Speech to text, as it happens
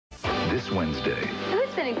This Wednesday, Who's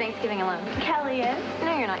spending Thanksgiving alone? Kelly is.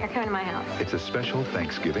 No, you're not. You're coming to my house. it's a special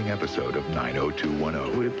Thanksgiving episode of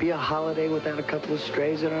 90210. Would it be a holiday without a couple of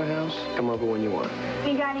strays at our house? Come over when you want.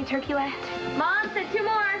 You got any turkey left? Mom said 2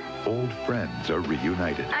 more. Old friends are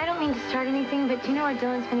reunited. I don't mean to start anything, but do you know where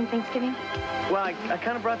Dylan's spending Thanksgiving? Well, I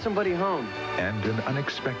kind of brought somebody home. And an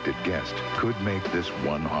unexpected guest could make this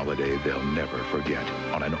one holiday they'll never forget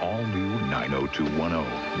on an all-new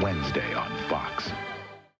 90210 Wednesday on Fox.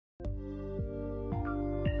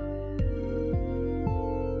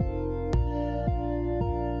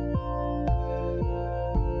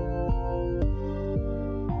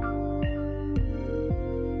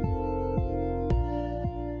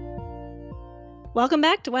 Welcome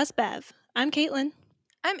back to West Bev. I'm Caitlin,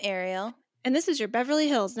 I'm Ariel. and this is your Beverly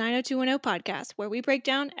Hills 90210 podcast, where we break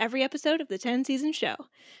down every episode of the 10-season show.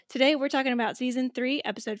 Today, we're talking about Season 3,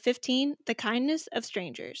 Episode 15, The Kindness of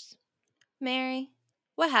Strangers. Mary,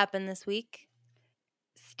 what happened this week?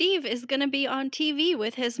 Steve is going to be on TV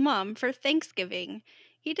with his mom for Thanksgiving.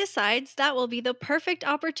 He decides that will be the perfect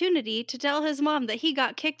opportunity to tell his mom that he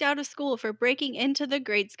got kicked out of school for breaking into the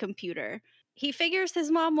grades computer. He figures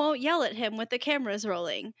his mom won't yell at him with the cameras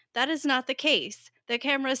rolling. That is not the case. The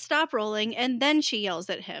cameras stop rolling and then she yells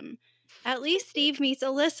at him. At least Steve meets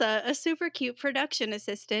Alyssa, a super cute production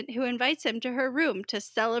assistant who invites him to her room to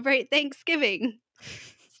celebrate Thanksgiving.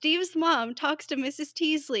 Steve's mom talks to Mrs.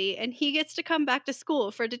 Teasley and he gets to come back to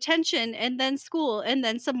school for detention and then school and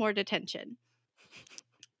then some more detention.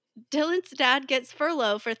 Dylan's dad gets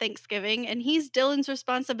furlough for Thanksgiving and he's Dylan's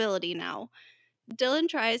responsibility now. Dylan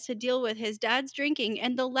tries to deal with his dad's drinking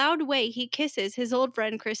and the loud way he kisses his old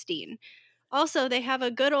friend Christine. Also, they have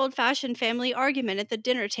a good old-fashioned family argument at the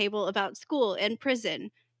dinner table about school and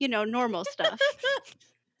prison. You know, normal stuff.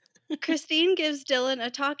 Christine gives Dylan a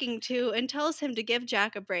talking to and tells him to give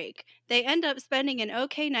Jack a break. They end up spending an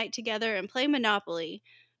okay night together and play Monopoly.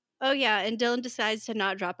 Oh yeah, and Dylan decides to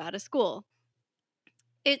not drop out of school.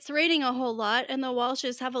 It's raining a whole lot, and the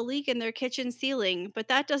Walshes have a leak in their kitchen ceiling, but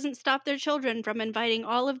that doesn't stop their children from inviting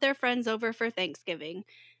all of their friends over for Thanksgiving.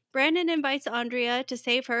 Brandon invites Andrea to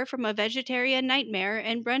save her from a vegetarian nightmare,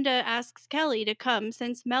 and Brenda asks Kelly to come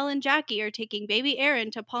since Mel and Jackie are taking baby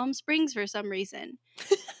Aaron to Palm Springs for some reason.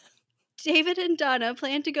 David and Donna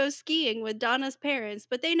plan to go skiing with Donna's parents,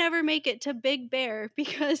 but they never make it to Big Bear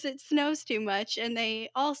because it snows too much, and they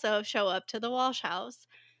also show up to the Walsh house.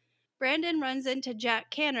 Brandon runs into Jack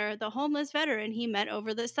Canner, the homeless veteran he met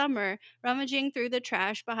over the summer, rummaging through the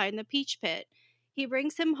trash behind the peach pit. He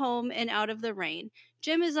brings him home and out of the rain.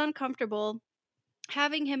 Jim is uncomfortable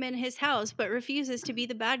having him in his house, but refuses to be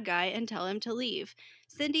the bad guy and tell him to leave.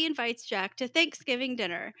 Cindy invites Jack to Thanksgiving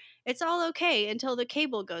dinner. It's all okay until the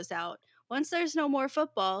cable goes out. Once there's no more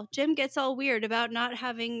football, Jim gets all weird about not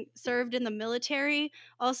having served in the military.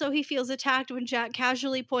 Also, he feels attacked when Jack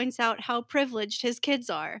casually points out how privileged his kids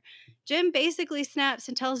are. Jim basically snaps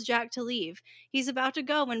and tells Jack to leave. He's about to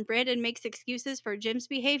go when Brandon makes excuses for Jim's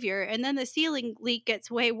behavior, and then the ceiling leak gets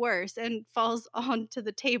way worse and falls onto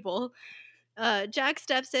the table. Jack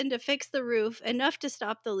steps in to fix the roof, enough to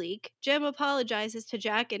stop the leak. Jim apologizes to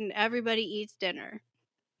Jack, and everybody eats dinner.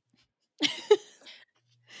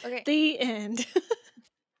 Okay, The end.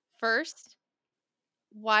 first,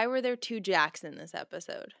 why were there 2 Jacks in this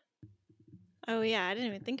episode? Oh, yeah, I didn't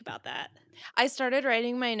even think about that. I started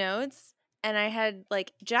writing my notes, and I had,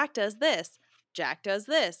 like, Jack does this, Jack does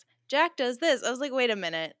this, Jack does this. I was like, wait a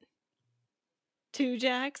minute. 2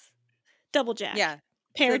 Jacks? Double Jack. Yeah.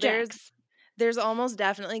 Pair So Jacks. There's almost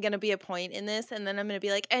definitely going to be a point in this, and then I'm going to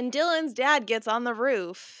be like, and Dylan's dad gets on the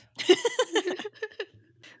roof.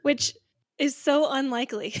 Which is so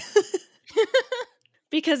unlikely.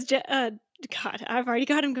 Because, God, I've already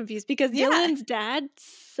got him confused. Because Yeah. Dylan's dad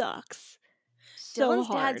sucks so Dylan's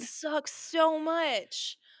hard. dad sucks so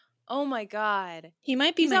much. Oh my God. He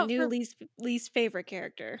might be He's my out new for- least favorite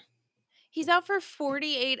character. He's out for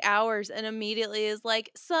 48 hours and immediately is like,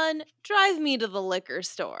 son, drive me to the liquor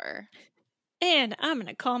store. And I'm going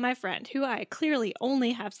to call my friend, who I clearly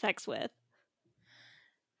only have sex with.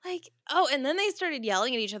 Like, oh, and then they started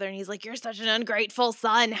yelling at each other, and he's like, you're such an ungrateful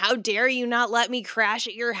son. How dare you not let me crash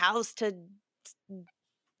at your house to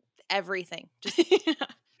everything. Just,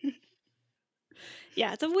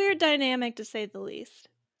 Yeah, it's a weird dynamic, to say the least.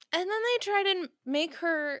 and then they try to make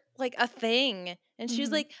her like a thing. And she's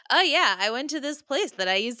Mhm. like, oh yeah, I went to this place that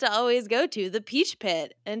I used to always go to, the Peach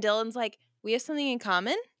Pit. And Dylan's like, we have something in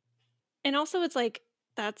common? And also, it's like,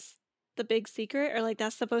 that's the big secret, or like,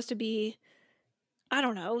 that's supposed to be, I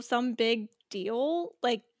don't know, some big deal.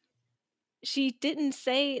 Like, she didn't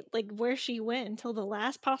say, like, where she went until the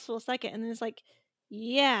last possible second. And then it's like,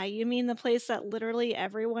 Yeah, you mean the place that literally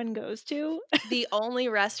everyone goes to? The only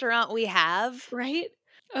restaurant we have. Right?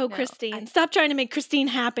 Oh, No, Christine. Stop trying to make Christine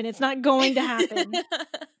happen. It's not going to happen.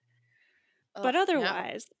 But Oh, no.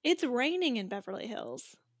 otherwise, it's raining in Beverly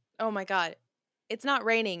Hills. Oh my God. It's not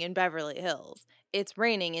raining in Beverly Hills. It's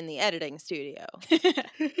raining in the editing studio.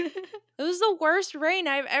 It was the worst rain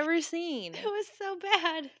I've ever seen. It was so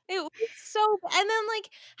bad. It was so and then like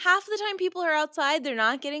half the time people are outside, they're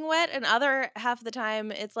not getting wet, and other half the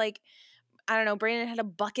time it's like, I don't know, Brandon had a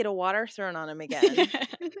bucket of water thrown on him again.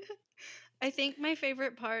 I think my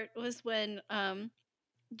favorite part was when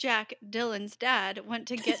Jack, Dylan's dad, went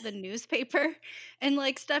to get the newspaper and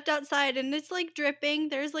like stepped outside and it's like dripping.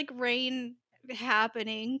 There's like rain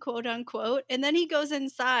happening, quote unquote. And then he goes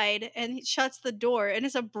inside and he shuts the door and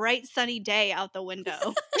it's a bright sunny day out the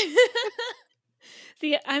window.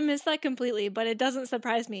 See, I missed that completely, but it doesn't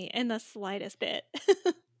surprise me in the slightest bit.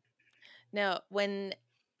 No, when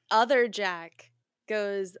other Jack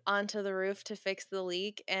goes onto the roof to fix the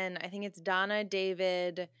leak, and I think it's Donna,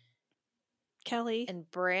 David, Kelly. and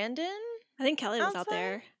Brandon. I think Kelly was out outside?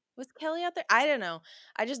 there. Was Kelly out there? I don't know.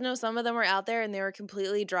 I just know some of them were out there and they were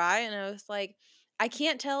completely dry, and I was like, I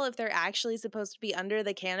can't tell if they're actually supposed to be under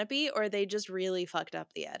the canopy or they just really fucked up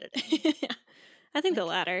the editing. I think the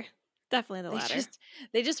latter. Definitely the They latter.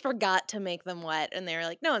 they just forgot to make them wet, and they were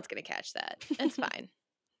like, no one's gonna catch that. It's fine.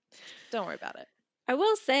 Don't worry about it. I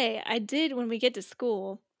will say, I did, when we get to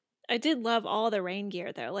school, I did love all the rain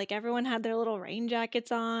gear though. Like everyone had their little rain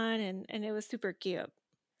jackets on and it was super cute.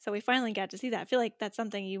 So we finally got to see that. I feel like that's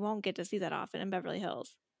something you won't get to see that often in Beverly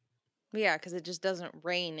Hills. Yeah, because it just doesn't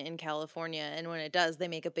rain in California, and when it does, they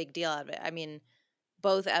make a big deal out of it. I mean,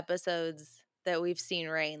 both episodes that we've seen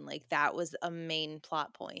rain, like that was a main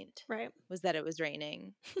plot point, Right. was that it was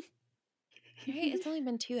raining. Right? It's only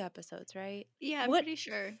been 2 episodes, right? Yeah, I'm What- pretty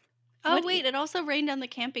sure. Oh, what- wait, it also rained on the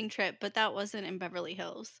camping trip, but that wasn't in Beverly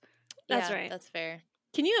Hills. That's Yeah, right. That's fair.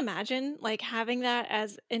 Can you imagine like having that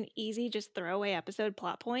as an easy, just throwaway episode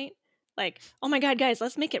plot point? Like, oh my God, guys,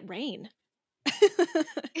 let's make it rain.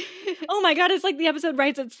 Oh my God, it's like the episode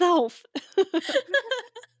writes itself.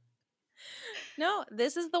 No,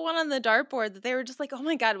 this is the one on the dartboard that they were just like, oh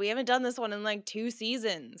my God, we haven't done this one in like 2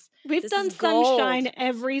 seasons. We've This done is gold. sunshine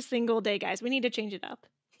every single day, guys. We need to change it up.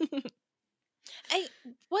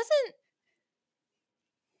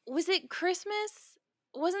 Was it Christmas?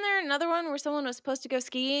 Wasn't there another one where someone was supposed to go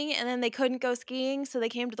skiing and then they couldn't go skiing, so they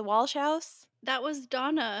came to the Walsh house? That was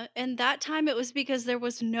Donna, and that time it was because there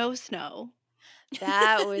was no snow.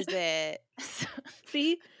 That was it.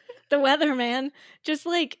 See? The weather, man. Just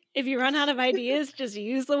like if you run out of ideas, just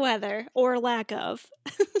use the weather or lack of.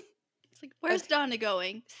 It's like, where's Donna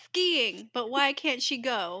going? Skiing, but why can't she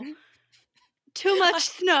go? Too much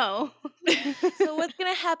snow. So what's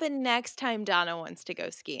going to happen next time Donna wants to go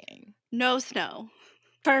skiing? No snow.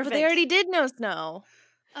 Perfect. But they already did no snow.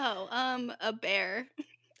 Oh, a bear.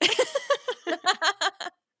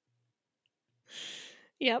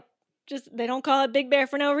 Yep. Just they don't call it Big Bear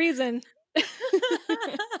for no reason.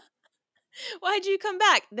 Why'd you come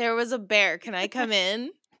back? There was a bear. Can I come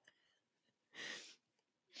in?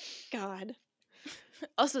 God.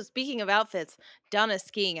 Also, speaking of outfits, Donna's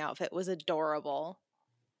skiing outfit was adorable.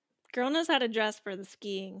 Girl knows how to dress for the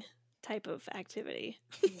skiing type of activity.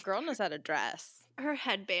 Girl knows how to dress. Her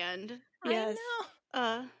headband. Yes.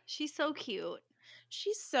 I know. She's so cute.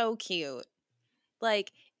 She's so cute.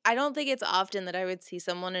 Like, I don't think it's often that I would see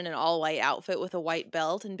someone in an all-white outfit with a white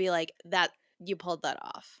belt and be like, "That you pulled that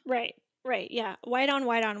off." Right. Right. Yeah. White on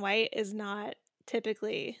white is not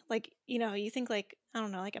typically like, you think like, I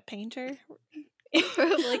don't know, like a painter.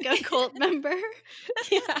 Like a cult member.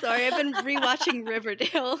 Yeah. Sorry, I've been rewatching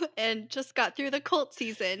Riverdale and just got through the cult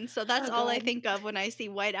season. So that's Oh, all I God. think of when I see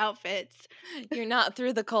white outfits. You're not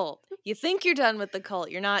through the cult. You think you're done with the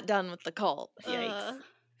cult. You're not done with the cult. Yikes.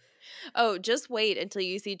 Oh, just wait until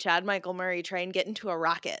you see Chad Michael Murray try and get into a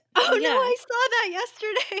rocket. Oh Yeah. no, I saw that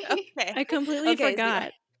yesterday. Okay. I completely Okay, so-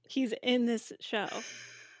 forgot he's in this show.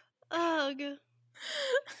 Ugh.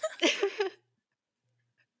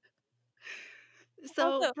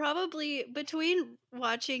 So Also- probably between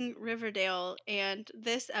watching Riverdale and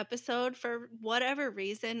this episode, for whatever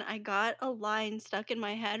reason, I got a line stuck in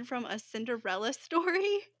my head from a Cinderella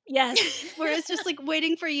story Yes. where it's just like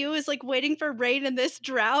waiting for you is like waiting for rain in this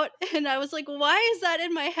drought. And I was like, why is that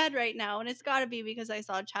in my head right now? And it's got to be because I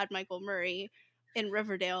saw Chad Michael Murray in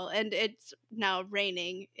Riverdale and it's now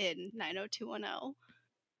raining in 90210.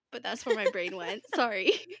 But that's where my brain went.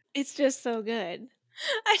 Sorry. It's just so good.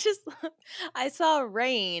 I saw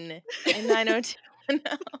rain in 90210.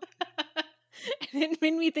 And it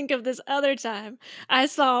made me think of this other time I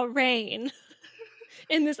saw rain.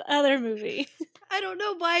 in this other movie. I don't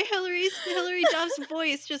know why Hilary Duff's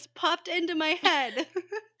voice just popped into my head.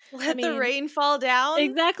 Let the mean, rain fall down.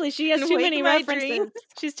 Exactly. She has and too wake many my references. dreams.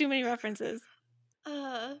 She has too many references.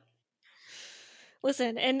 Uh,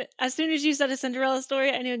 Listen, and as soon as you said a Cinderella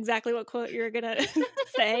story, I knew exactly what quote you were going to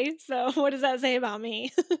say. So what does that say about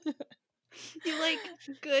me? you like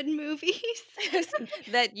good movies?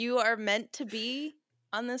 That you are meant to be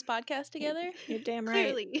on this podcast together. You're damn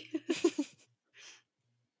right. Clearly.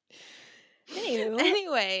 Anywho,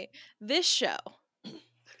 Anyway, this show.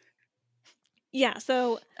 yeah,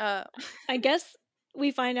 so Uh, I guess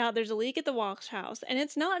we find out there's a leak at the Walsh house, and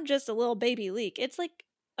it's not just a little baby leak. It's like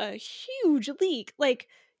a huge leak, like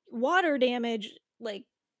water damage. Like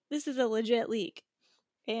this is a legit leak.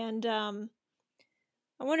 And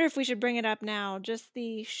I wonder if we should bring it up now, just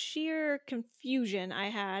the sheer confusion I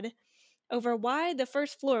had over why the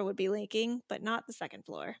first floor would be leaking, but not the second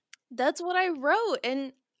floor. that's what I wrote,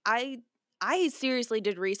 and I seriously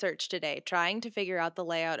did research today trying to figure out the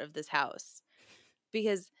layout of this house,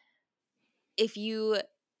 because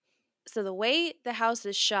so the way the house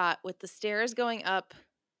is shot with the stairs going up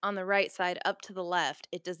on the right side up to the left,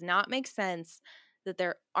 it does not make sense that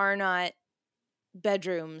there are not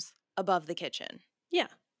bedrooms above the kitchen. Yeah.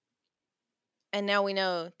 And now we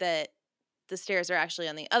know that the stairs are actually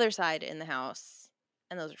on the other side in the house,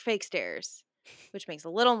 and those are fake stairs, which makes a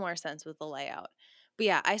little more sense with the layout. But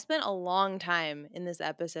yeah, I spent a long time in this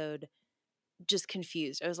episode just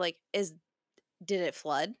confused. I was like, did it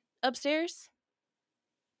flood upstairs?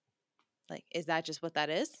 Like, is that just what that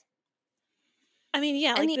is? I mean,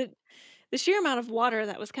 yeah, And like the sheer amount of water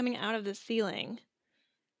that was coming out of the ceiling,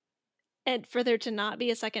 and for there to not be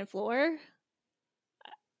a second floor,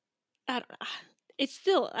 I don't know. It's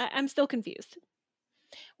still, I'm still confused.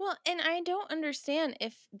 Well, and I don't understand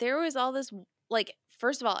if there was all this, like,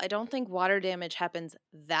 first of all, I don't think water damage happens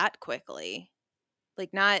that quickly.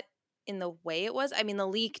 Like, not in the way it was. I mean, the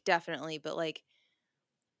leak definitely, but like,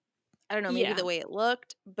 I don't know, maybe Yeah. the way it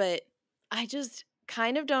looked, but I just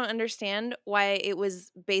kind of don't understand why it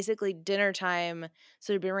was basically dinner time,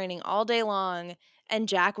 so it had been raining all day long, and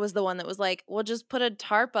Jack was the one that was like, "We'll just put a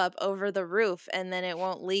tarp up over the roof and then it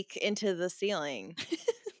won't leak into the ceiling."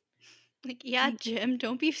 Like, yeah, Jim,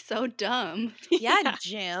 don't be so dumb. Yeah,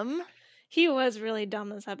 Jim. He was really dumb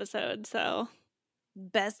this episode, so.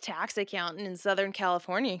 Best tax accountant in Southern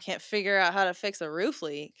California can't figure out how to fix a roof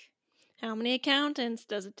leak. How many accountants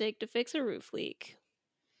does it take to fix a roof leak?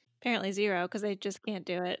 Apparently 0, because they just can't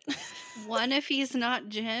do it. One if he's not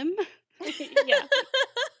Jim. Yeah.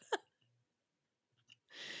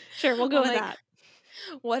 Sure, we'll go with that.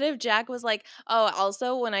 What if Jack was like, oh,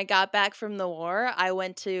 also, when I got back from the war, I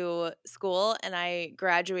went to school and I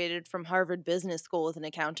graduated from Harvard Business School with an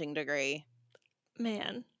accounting degree.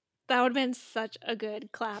 Man, that would have been such a good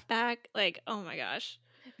clap back. Like, oh my gosh.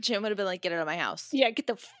 Jim would have been like, get out of my house. Yeah, get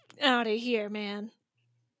the out of here, man.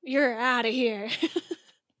 You're out of here.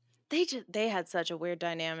 They had such a weird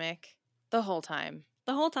dynamic the whole time.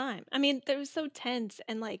 The whole time. I mean, they were so tense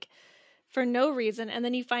and like for no reason, and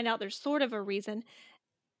then you find out there's sort of a reason.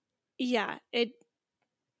 Yeah, it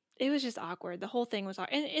was just awkward. The whole thing was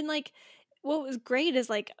awkward. And like what was great is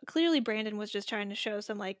like clearly Brandon was just trying to show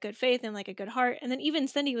some like good faith and like a good heart. And then even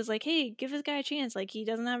Cindy was like, hey, give this guy a chance. Like he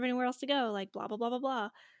doesn't have anywhere else to go. Like blah blah blah blah blah.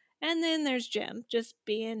 And then there's Jim just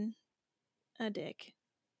being a dick.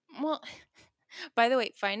 Well, by the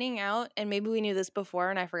way, finding out, and maybe we knew this before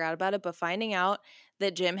and I forgot about it, but finding out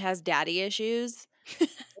that Jim has daddy issues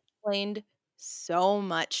explained so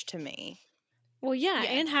much to me. Well, yeah,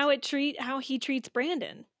 Yes. and how he treats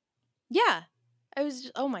Brandon. Yeah. I was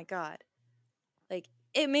just, oh my God. Like,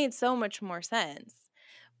 it made so much more sense.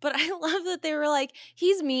 But I love that they were like,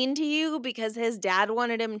 he's mean to you because his dad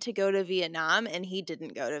wanted him to go to Vietnam and he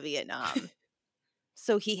didn't go to Vietnam.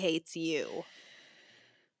 So he hates you.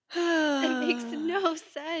 That makes no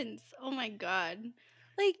sense. Oh my God.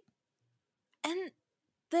 Like, and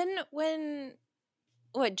then when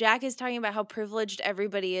Jack is talking about how privileged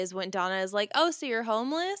everybody is when Donna is like, oh, so you're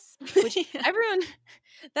homeless? Which everyone,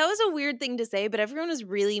 that was a weird thing to say, but everyone was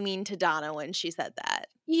really mean to Donna when she said that.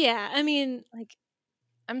 Yeah, I mean, Like,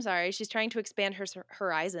 I'm sorry, she's trying to expand her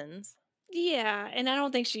horizons. yeah, and I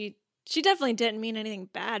don't think she definitely didn't mean anything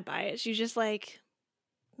bad by it. She's just like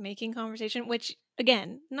making conversation, which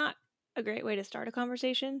again, not a great way to start a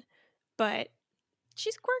conversation, but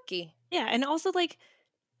She's quirky. yeah, and also like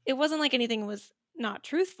it wasn't like anything was not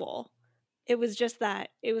truthful. It was just that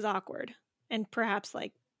it was awkward and perhaps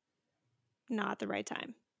like not the right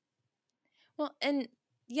time. Well, and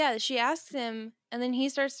yeah, she asks him, And then he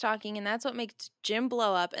starts talking, and that's what makes Jim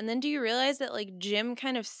blow up. And then do you realize that, like, Jim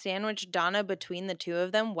kind of sandwiched Donna between the two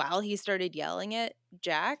of them while he started yelling at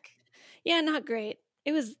Jack? Yeah, not great.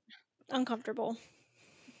 It was uncomfortable.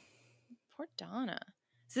 Poor Donna.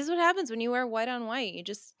 This is what happens when you wear white on white. You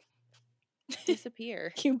just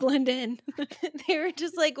disappear. You blend in. They were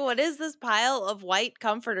just like, what is this pile of white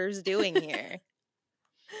comforters doing here?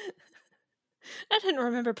 I didn't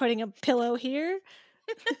remember putting a pillow here.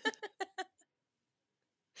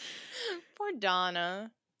 Poor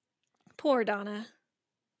Donna. Poor Donna.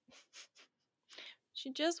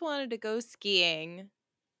 She just wanted to go skiing.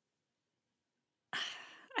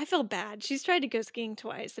 I feel bad. She's tried to go skiing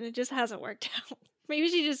twice and it just hasn't worked out. Maybe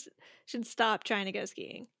she just should stop trying to go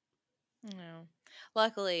skiing. No.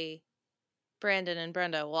 Luckily, Brandon and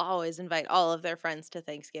Brenda will always invite all of their friends to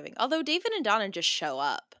Thanksgiving. Although David and Donna just show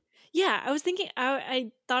up. Yeah, I was thinking,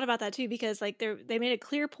 I thought about that too, because like they made a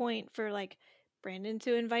clear point for like Brandon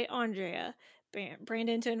to invite Andrea,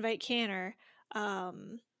 Brandon to invite Canner.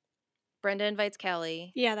 Brenda invites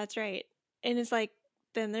Kelly. Yeah, that's right. And it's like,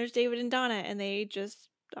 then there's David and Donna, and they just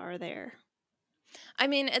are there. I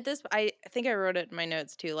mean, at this, I think I wrote it in my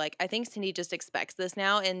notes too. Like, I think Cindy just expects this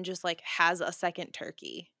now and just like has a second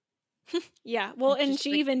turkey. Yeah, well, It's and just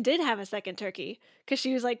she like- even did have a second turkey because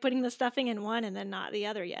she was like putting the stuffing in one and then not the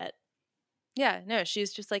other yet. Yeah, no,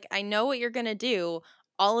 she's just like, I know what you're going to do.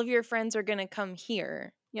 All of your friends are going to come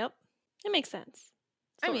here. Yep, it makes sense.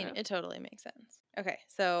 I Sort mean, of. it totally makes sense. Okay,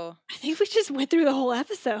 so I think we just went through the whole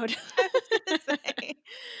episode. I was gonna say.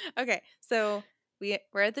 Okay, so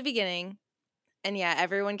we're at the beginning, and yeah,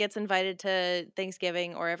 everyone gets invited to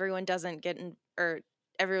Thanksgiving, or everyone doesn't get or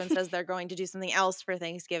everyone says they're going to do something else for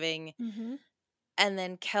Thanksgiving. Mm-hmm. And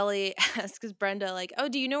then Kelly asks Brenda, like, oh,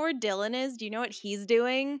 do you know where Dylan is? Do you know what he's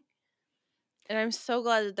doing? And I'm so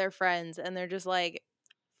glad that they're friends, and they're just like,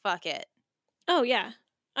 fuck it. Oh, yeah.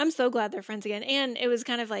 I'm so glad they're friends again. And it was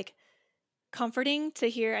kind of like comforting to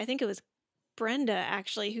hear. I think it was Brenda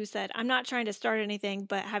actually who said, I'm not trying to start anything,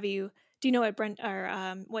 but do you know what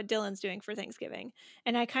what Dylan's doing for Thanksgiving?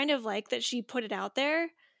 And I kind of like that she put it out there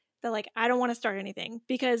that like, I don't want to start anything,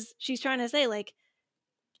 because she's trying to say like,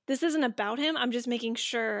 this isn't about him. I'm just making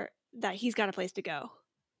sure that he's got a place to go.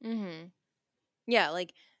 Mm-hmm. Yeah,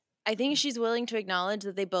 like, I think she's willing to acknowledge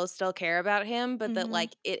that they both still care about him, but that, Mhm.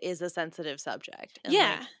 like, it is a sensitive subject. And,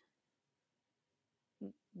 Yeah.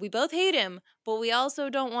 like, we both hate him, but we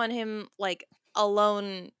also don't want him, like,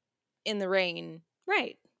 alone in the rain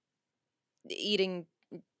Right. eating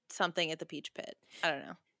something at the Peach Pit. I don't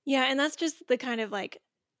know. Yeah, and that's just the kind of like,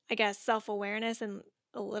 I guess, self-awareness and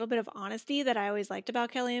a little bit of honesty that I always liked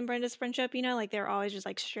about Kelly and Brenda's friendship, like they're always just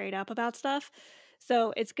like straight up about stuff.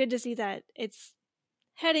 So it's good to see that it's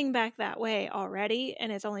heading back that way already,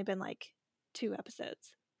 and it's only been like 2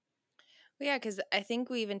 episodes. Well, yeah, because I think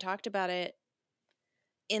we even talked about it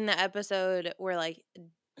in the episode where, like,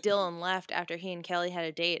 Dylan left after he and Kelly had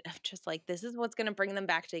a date. Of just like, this is what's going to bring them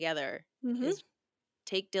back together, Mm-hmm. is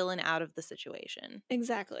take Dylan out of the situation.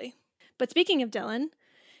 Exactly. But speaking of Dylan,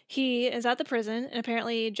 he is at the prison, and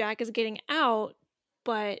apparently Jack is getting out,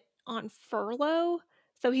 but on furlough.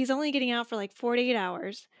 So he's only getting out for like 48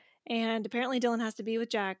 hours. And apparently Dylan has to be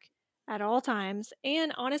with Jack at all times.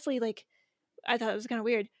 And honestly, like, I thought it was kind of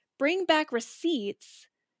weird. Bring back receipts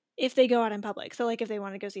if they go out in public. So, like, if they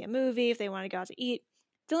want to go see a movie, if they want to go out to eat,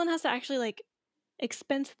 Dylan has to actually, like,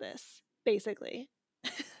 expense this, basically.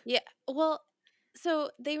 Yeah. Well, so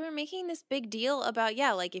they were making this big deal about,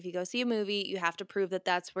 yeah, like, if you go see a movie, you have to prove that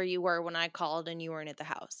that's where you were when I called and you weren't at the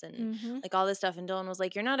house. And Mm-hmm. like all this stuff. And Dylan was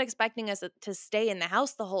like, you're not expecting us to stay in the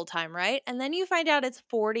house the whole time, right? And then you find out it's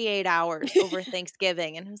 48 hours over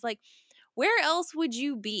Thanksgiving. And it was like, where else would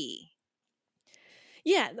you be?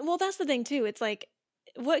 Yeah, well, that's the thing, too. It's like,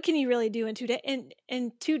 what can you really do in 2 days?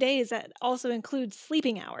 In 2 days, that also includes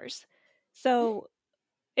sleeping hours. So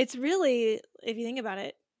it's really, if you think about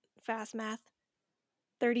it, fast math,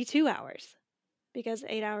 32 hours, because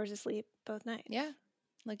 8 hours of sleep both nights. Yeah.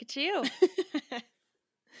 Look at you.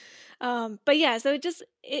 But yeah, so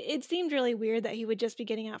it seemed really weird that he would just be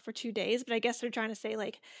getting out for 2 days, but I guess they're trying to say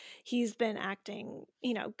like he's been acting,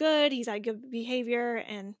 good, he's had good behavior,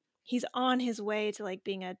 and he's on his way to like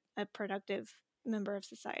being a productive member of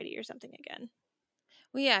society or something again.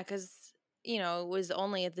 Well, yeah, because, it was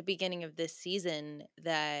only at the beginning of this season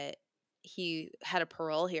that he had a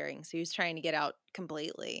parole hearing. So he was trying to get out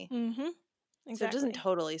completely. Mm-hmm. Exactly. So it doesn't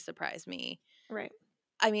totally surprise me. Right.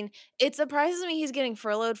 I mean, it surprises me he's getting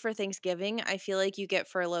furloughed for Thanksgiving. I feel like you get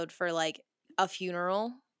furloughed for like a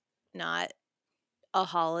funeral, not a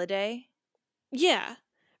holiday. Yeah.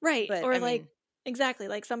 Right. But Or I like mean, Exactly,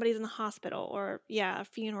 like somebody's in the hospital or a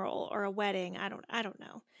funeral or a wedding. I don't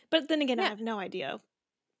know. But then again, I Yeah. have no idea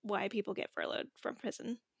why people get furloughed from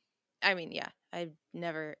prison. I mean, yeah, I've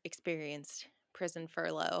never experienced prison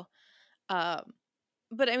furlough. Um,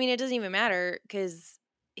 but I mean, it doesn't even matter because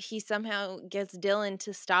he somehow gets Dylan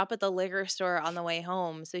to stop at the liquor store on the way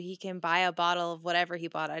home so he can buy a bottle of whatever he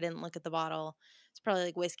bought. I didn't look at the bottle. It's probably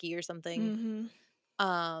like whiskey or something.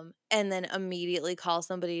 Mm-hmm. And then immediately call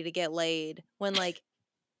somebody to get laid when like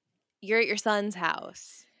you're at your son's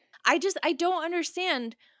house. I don't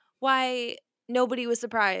understand why nobody was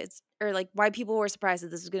surprised or like why people were surprised that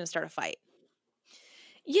this was going to start a fight.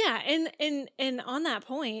 Yeah, and on that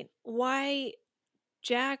point, why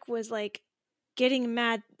Jack was like getting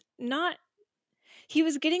mad, not he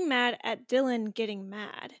was getting mad at Dylan getting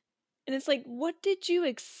mad. And it's like, what did you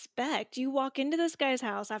expect? You walk into this guy's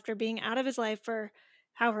house after being out of his life for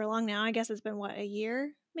however long now. I guess it's been what, a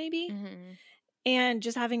year maybe? Mm-hmm. And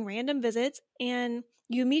just having random visits, and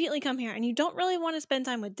you immediately come here and you don't really want to spend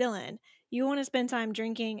time with Dylan. You want to spend time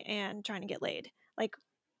drinking and trying to get laid. Like,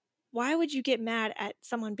 why would you get mad at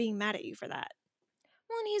someone being mad at you for that?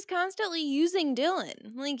 Well, and he's constantly using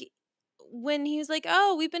Dylan. Like when he's like,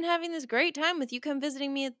 "Oh, we've been having this great time with you come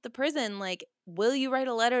visiting me at the prison. Like, will you write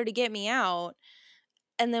a letter to get me out?"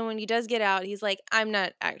 And then when he does get out, he's like, "I'm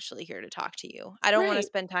not actually here to talk to you. I don't want to Right.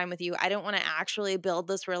 spend time with you. I don't want to actually build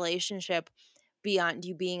this relationship beyond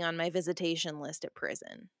you being on my visitation list at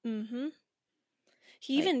prison." Mm-hmm.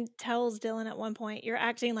 He Like, even tells Dylan at one point, "You're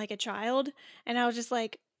acting like a child." And I was just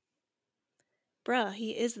like, bruh,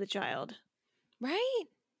 he is the child. right?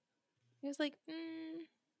 He was like,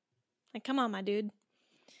 Like, come on, my dude.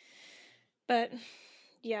 But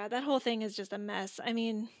yeah, that whole thing is just a mess. I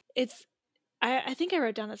mean, I think I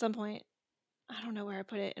wrote down at some point, I don't know where I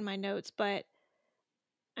put it in my notes, but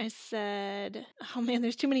I said, oh man,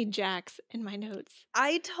 there's too many Jacks in my notes.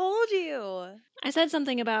 I told you. I said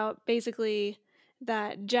something about basically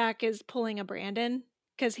that Jack is pulling a Brandon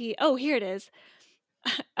because oh, here it is.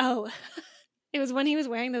 Oh, it was when he was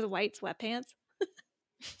wearing those white sweatpants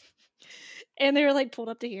and they were like pulled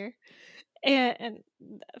up to here. And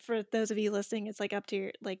for those of you listening, it's like up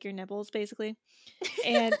to your nipples basically.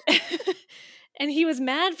 And and he was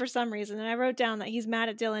mad for some reason, and I wrote down that he's mad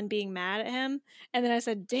at Dylan being mad at him, and then I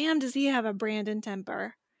said, damn, does he have a Brandon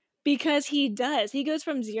temper? Because he does. He goes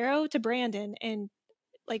from 0 to Brandon in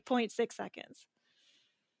like 0.6 seconds.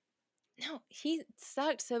 No, he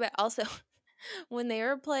sucked so bad. Also, when they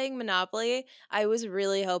were playing Monopoly, I was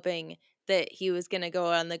really hoping that he was going to go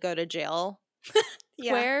on the go to jail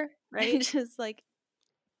square. right. And just like,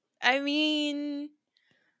 I mean,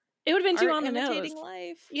 It would have been too art on the nose. imitating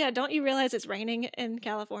life. Yeah, don't you realize it's raining in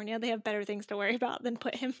California? They have better things to worry about than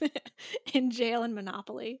put him in jail in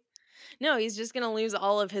Monopoly. No, he's just going to lose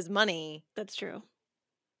all of his money That's true.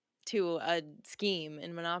 to a scheme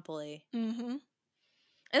in Monopoly. Mm-hmm.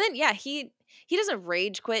 And then, yeah, he doesn't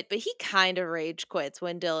rage quit, but he kind of rage quits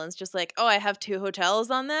when Dylan's just like, oh, I have 2 hotels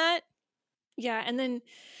on that. Yeah, and then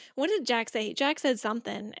what did Jack say? Jack said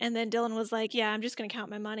something, and then Dylan was like, yeah, I'm just going to count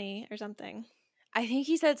my money or something. I think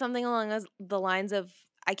he said something along the lines of,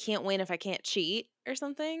 I can't win if I can't cheat or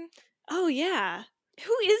something. Oh, yeah.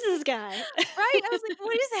 Who is this guy? Right? I was like,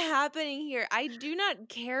 what is happening here? I do not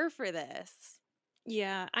care for this.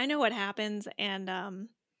 Yeah, I know what happens, and I'm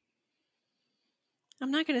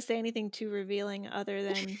not going to say anything too revealing other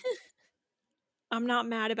than I'm not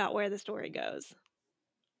mad about where the story goes.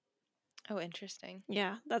 Oh, interesting.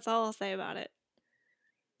 Yeah, that's all I'll say about it.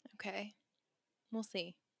 Okay. We'll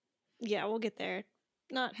see. Yeah, we'll get there.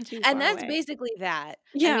 Not too far And that's away. basically that.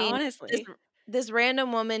 Yeah, I mean, honestly. this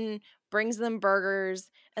random woman brings them burgers,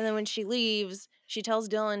 and then when she leaves, she tells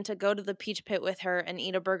Dylan to go to the Peach Pit with her and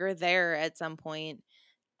eat a burger there at some point,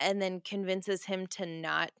 and then convinces him to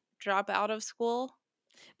not drop out of school.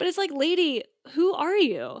 But it's like, lady, who are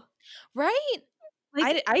you? Right?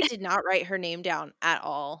 Like, I did not write her name down at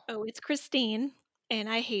all. oh, it's Christine, and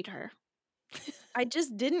I hate her. I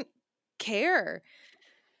just didn't care.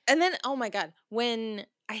 And then, oh my God, when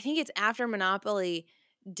I think it's after Monopoly,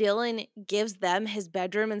 Dylan gives them his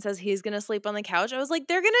bedroom and says he's going to sleep on the couch. I was like,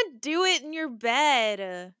 they're going to do it in your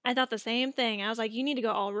bed. I thought the same thing. I was like, you need to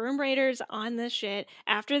go all room raiders on this shit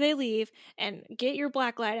after they leave and get your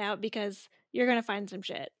black light out because you're going to find some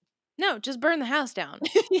shit. No, just burn the house down.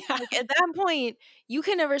 Yeah. Like, at that point, you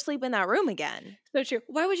can never sleep in that room again. So true.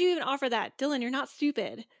 Why would you even offer that? Dylan, you're not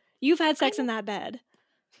stupid. You've had sex in that bed.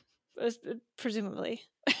 Presumably.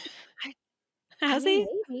 Has he?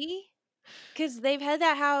 Maybe. Because they've had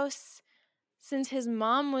that house since his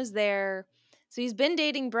mom was there. So he's been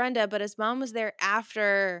dating Brenda, but his mom was there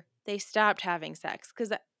after they stopped having sex.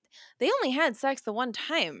 Because they only had sex the one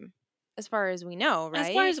time, as far as we know, right?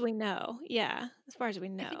 As far as we know. Yeah. As far as we I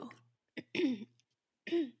know. think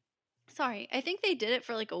Sorry, I think they did it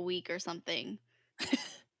for like a week or something.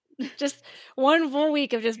 Just one full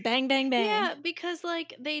week of just bang, bang, bang. Yeah, because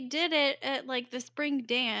like they did it at like the spring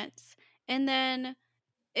dance, and then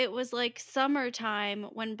it was like summertime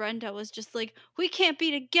when Brenda was just like, we can't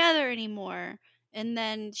be together anymore. And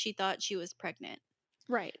then she thought she was pregnant.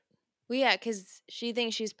 Right. Well, yeah, because she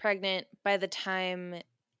thinks she's pregnant by the time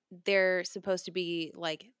they're supposed to be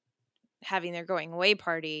like having their going away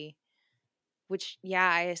party, which, yeah,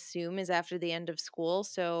 I assume is after the end of school.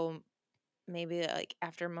 So maybe like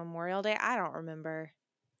after Memorial Day. I don't remember.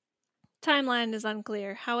 Timeline is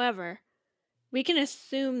unclear. However, we can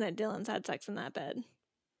assume that Dylan's had sex in that bed,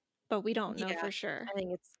 but we don't know Yeah, for sure.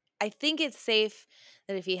 I think it's safe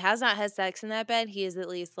that if he has not had sex in that bed, he has at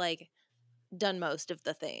least like done most of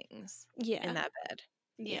the things Yeah. in that bed.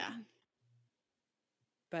 Yeah.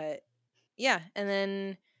 But yeah, and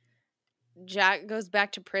then Jack goes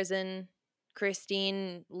back to prison,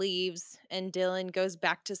 Christine leaves, and Dylan goes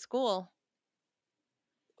back to school.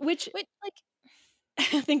 Which like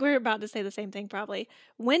I think we're about to say the same thing probably.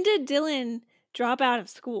 When did Dylan drop out of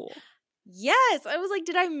school? yes, I was like,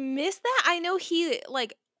 did I miss that? I know he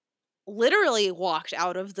like literally walked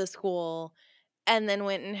out of the school and then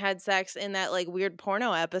went and had sex in that like weird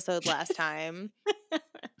porno episode last time.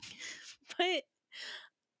 But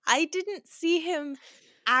I didn't see him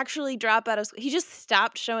actually drop out of school. He just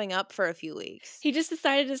stopped showing up for a few weeks. He just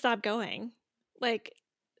decided to stop going. Like,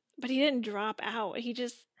 but he didn't drop out. He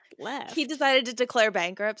just left. He decided to declare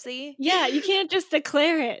bankruptcy. Yeah, you can't just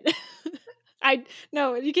declare it.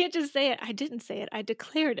 No, you can't just say it. I didn't say it. I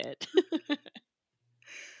declared it.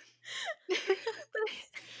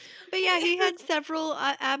 But yeah, he had several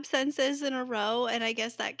absences in a row, and I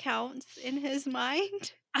guess that counts in his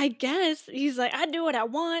mind. I guess he's like, I do what I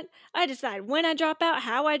want. I decide when I drop out,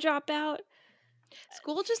 how I drop out.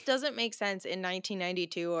 School just doesn't make sense in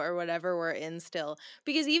 1992 or whatever we're in still.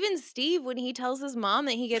 Because even Steve, when he tells his mom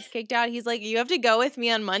that he gets kicked out, he's like, you have to go with me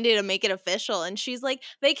on Monday to make it official. And she's like,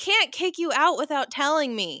 they can't kick you out without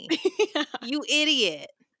telling me. Yeah. You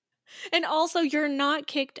idiot. And also, you're not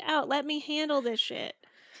kicked out. Let me handle this shit.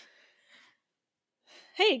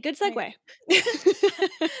 Hey, good segue.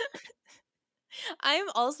 I'm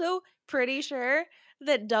also pretty sure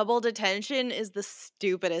that double detention is the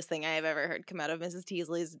stupidest thing I have ever heard come out of Mrs.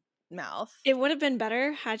 Teasley's mouth. It would have been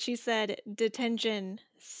better had she said detention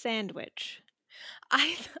sandwich.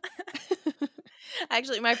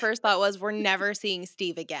 Actually, my first thought was we're never seeing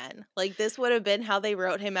Steve again. Like, this would have been how they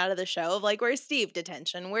wrote him out of the show of like, where's Steve?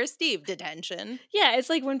 Detention. Where's Steve? Detention. Yeah, it's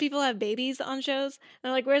like when people have babies on shows, and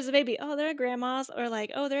they're like, where's the baby? Oh, they're at grandma's, or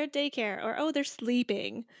like, oh, they're at daycare, or oh, they're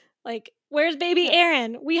sleeping. Like, where's baby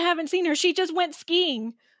Erin? We haven't seen her. She just went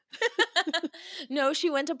skiing. No, she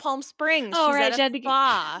went to Palm Springs. Oh, She's right. at a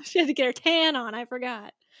spa. She had to get her tan on. I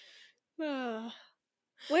forgot. Ugh.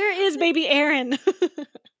 Where is baby Erin?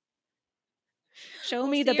 Show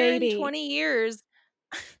me the See her in baby. 20 years.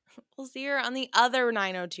 We'll see her on the other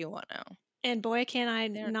 90210. And boy, can I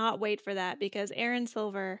not wait for that, because Erin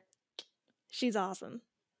Silver, she's awesome.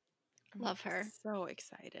 Love her. So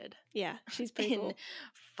excited. Yeah, she's pretty cool. In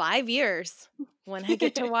 5 years when I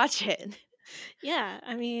get to watch it. Yeah,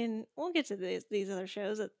 I mean, we'll get to these other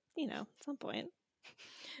shows at some point.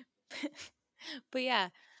 But yeah.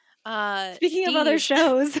 Speaking of other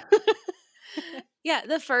shows. Yeah,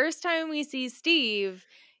 the first time we see Steve,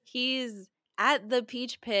 he's at the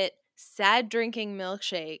Peach Pit, sad drinking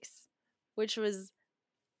milkshakes, which was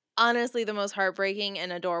honestly the most heartbreaking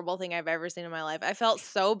and adorable thing I've ever seen in my life. I felt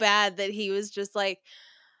so bad that he was just like,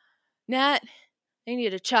 Nat, I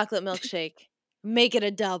need a chocolate milkshake. Make it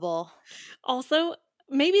a double. Also,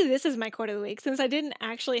 maybe this is my quote of the week. Since I didn't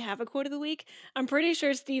actually have a quote of the week, I'm pretty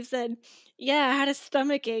sure Steve said, yeah, I had a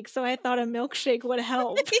stomach ache, so I thought a milkshake would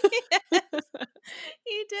help. Yes,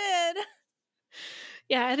 he did.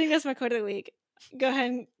 Yeah, I think that's my quote of the week. Go ahead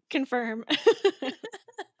and confirm.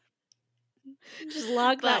 Just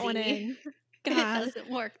log that one in. It God. doesn't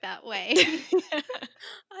work that way.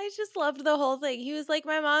 I just loved the whole thing. He was like,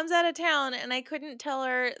 my mom's out of town and I couldn't tell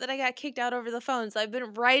her that I got kicked out over the phone. So I've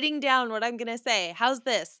been writing down what I'm going to say. How's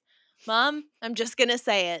this? Mom, I'm just going to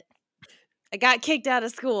say it. I got kicked out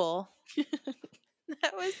of school.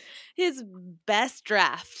 That was his best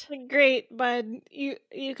draft. Great, bud. You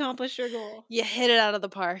accomplished your goal. You hit it out of the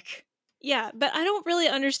park. Yeah, but I don't really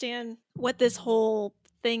understand what this whole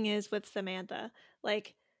thing is with Samantha.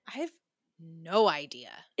 Like, I have no idea.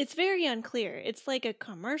 It's very unclear. It's like a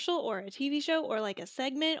commercial or a TV show or like a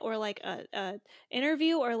segment or like a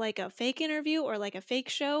interview or like a fake interview or like a fake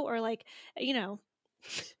show or like, you know,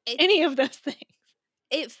 It any of those things.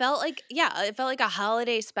 it felt like a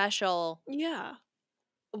holiday special Yeah.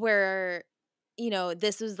 where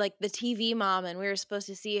this was like the TV mom and we were supposed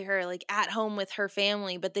to see her like at home with her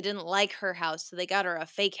family, but they didn't like her house, so they got her a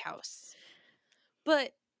fake house.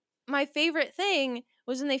 But my favorite thing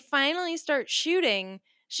was when they finally start shooting,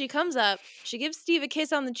 she comes up, she gives Steve a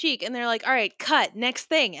kiss on the cheek, and they're like, all right, cut, next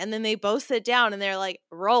thing. And then they both sit down and they're like,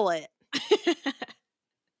 roll it.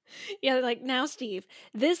 Yeah, they're like, now, Steve,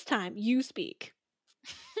 this time you speak.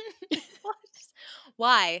 What?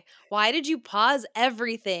 Why? Why did you pause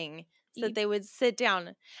everything so You- that they would sit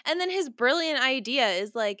down? And then his brilliant idea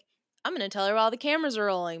is like, I'm going to tell her while the cameras are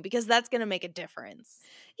rolling because that's going to make a difference.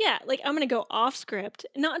 Yeah, like I'm going to go off script,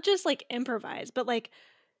 not just like improvise, but like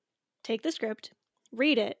take the script,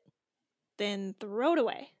 read it, then throw it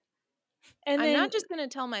away. And I'm then, not just going to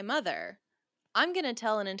tell my mother. I'm going to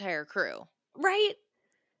tell an entire crew. right?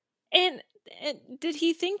 And did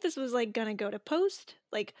he think this was like going to go to post?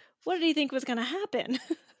 Like, what did he think was going to happen?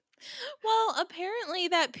 Well, apparently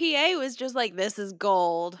that PA was just like, this is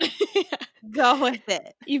gold. Yeah. Go with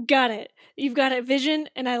it. You've got it. You've got it, vision,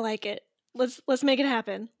 and I like it. Let's make it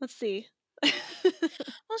happen. Let's see.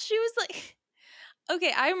 Well, she was like,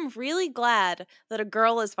 okay, I'm really glad that a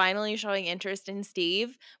girl is finally showing interest in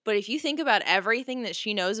Steve. But if you think about everything that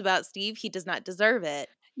she knows about Steve, he does not deserve it.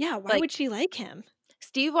 Yeah, why Like- would she like him?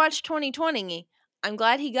 Steve watched 2020. I'm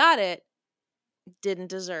glad he got it. Didn't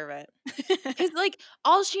deserve it. Because, like,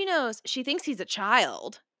 all she knows, she thinks he's a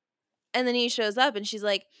child. And then he shows up and she's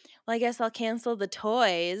like, well, I guess I'll cancel the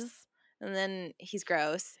toys. And then he's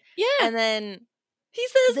gross. Yeah. And then He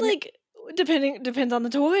says the- like depends on the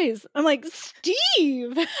toys. I'm like,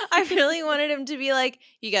 Steve. I really wanted him to be like,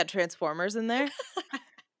 you got Transformers in there?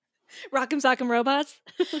 Rock'em Sock'em Robots.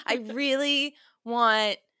 I really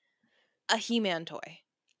want a He-Man toy.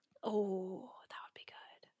 Oh, that would be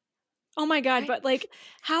good. Oh my god, Right? but like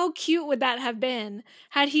how cute would that have been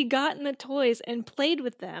had he gotten the toys and played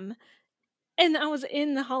with them and I was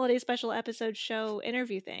in the holiday special episode show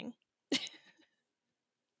interview thing.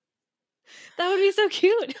 That would be so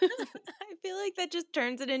cute. I feel like that just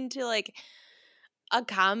turns it into like a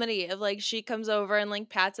comedy of like she comes over and like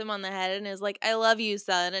pats him on the head and is like, I love you,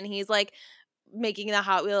 son. And he's like making the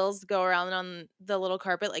Hot Wheels go around on the little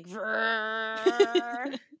carpet like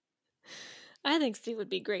 "Vrrr." I think Steve would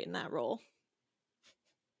be great in that role.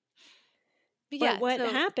 But But yeah, what so,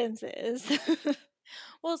 happens is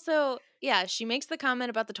well, so yeah, she makes the comment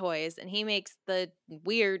about the toys and he makes the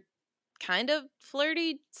weird kind of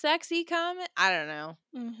flirty, sexy comment. I don't know.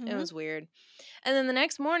 It was weird. And then the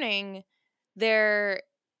next morning, they're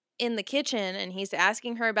in the kitchen and he's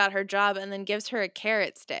asking her about her job and then gives her a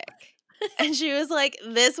carrot stick. And she was like,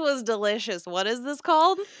 this was delicious. What is this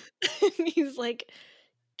called? And he's like,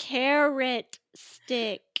 carrot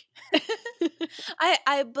stick.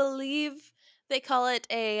 I believe they call it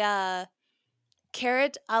a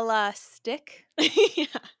carrot a la stick. Yeah.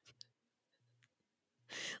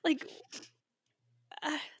 Like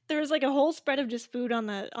there was like a whole spread of just food on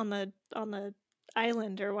the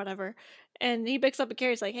island or whatever. And he picks up a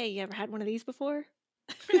carrot. He's like, hey, you ever had one of these before?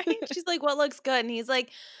 Right? She's like, what looks good? And he's like,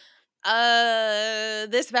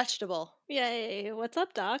 this vegetable. Yay. What's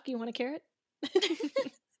up, Doc? You want a carrot?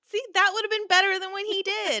 See, that would have been better than what he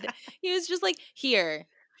did. He was just like, here.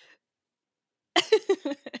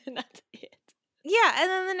 And that's it. Yeah, and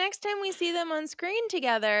then the next time we see them on screen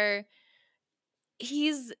together,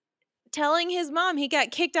 he's telling his mom he got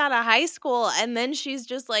kicked out of high school, and then she's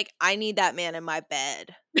just like, I need that man in my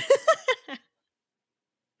bed.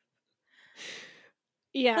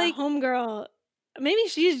 Yeah, Like- homegirl. Maybe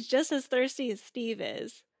she's just as thirsty as Steve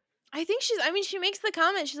is. I think she makes the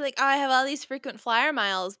comment, she's like, oh, I have all these frequent flyer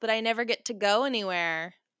miles, but I never get to go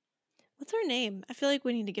anywhere. What's her name? I feel like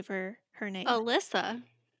we need to give her name. Alyssa.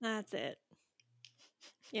 That's it.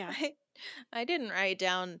 Yeah. I didn't write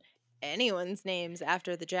down anyone's names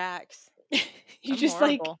after the Jacks. You I'm just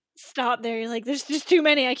like horrible. stop there. You're like, there's just too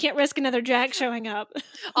many. I can't risk another Jack showing up.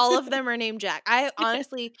 All of them are named Jack. I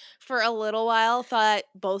honestly, for a little while, thought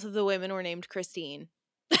both of the women were named Christine.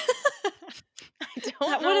 I don't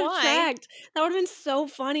That know would have why. tracked. That would have been so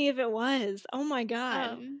funny if it was. Oh my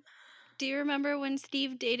god. Do you remember when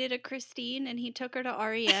Steve dated a Christine and he took her to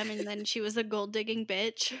REM and then she was a gold digging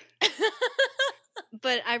bitch?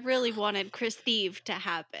 But I really wanted Chris Steve to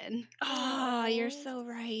happen. Oh, you're so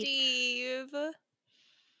right. Steve.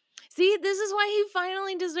 See, this is why he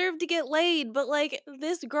finally deserved to get laid, but like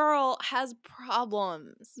this girl has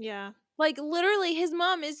problems. Yeah. Like, literally, his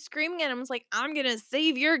mom is screaming at him. It's like, I'm going to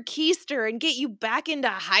save your keister and get you back into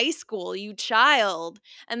high school, you child.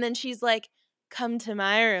 And then she's like, come to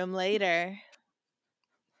my room later.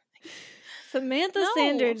 Samantha No.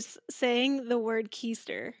 Sanders saying the word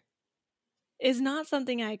keister is not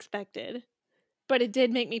something I expected, but it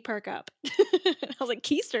did make me perk up. I was like,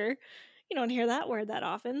 keister? You don't hear that word that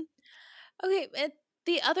often. Okay,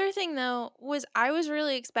 the other thing, though, was I was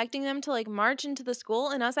really expecting them to, like, march into the school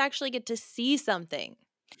and us actually get to see something.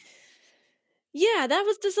 Yeah, that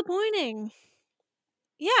was disappointing.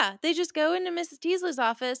 Yeah, they just go into Mrs. Teasley's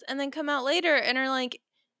office and then come out later and are like,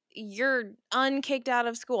 you're unkicked out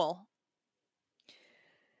of school.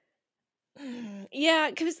 Yeah,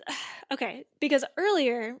 because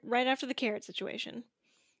earlier, right after the carrot situation,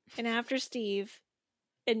 and after Steve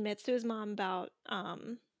admits to his mom about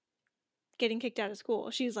getting kicked out of school,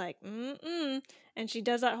 she's like, and she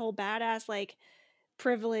does that whole badass, like,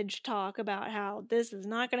 privilege talk about how this is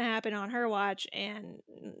not going to happen on her watch and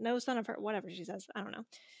no son of her, whatever she says, I don't know.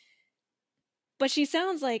 But she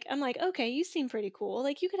sounds like, I'm like, okay, you seem pretty cool.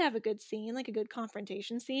 Like, you could have a good scene, like a good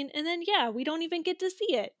confrontation scene. And then, yeah, we don't even get to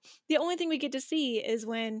see it. The only thing we get to see is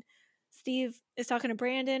when Steve is talking to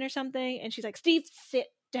Brandon or something, and she's like, Steve, sit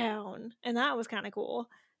down. And that was kind of cool.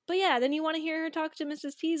 But yeah, then you want to hear her talk to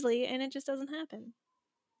Mrs. Teasley, and it just doesn't happen.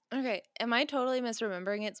 Okay, am I totally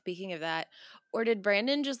misremembering it, speaking of that? Or did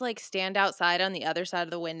Brandon just, like, stand outside on the other side of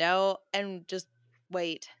the window and just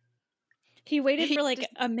wait? He waited He for like just-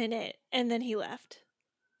 a minute, and then he left.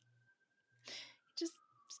 Just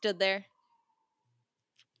stood there.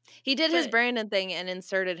 He did his But- Brandon thing and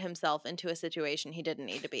inserted himself into a situation he didn't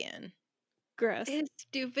need to be in. Gross. His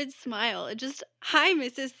stupid smile. It just, hi,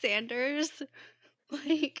 Mrs. Sanders.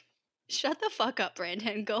 Like, shut the fuck up,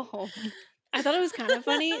 Brandon. Go home. I thought it was kind of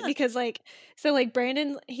funny because, like, so, like,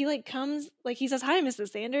 Brandon, he, like, comes, like, he says, hi, Mrs.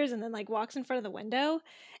 Sanders, and then, like, walks in front of the window,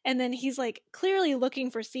 and then he's, like, clearly looking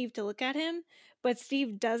for Steve to look at him, but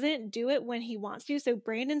Steve doesn't do it when he wants to, so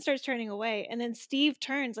Brandon starts turning away, and then Steve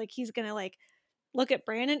turns, like, he's gonna, like, look at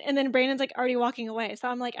Brandon, and then Brandon's, like, already walking away, so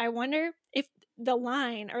I'm like, I wonder if the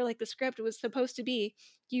line, or, like, the script was supposed to be,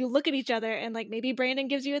 you look at each other, and, like, maybe Brandon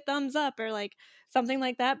gives you a thumbs up, or, like, something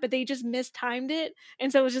like that, but they just mistimed it,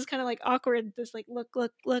 and so it was just kind of like awkward, this like look,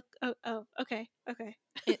 oh, okay.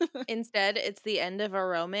 Instead, it's the end of a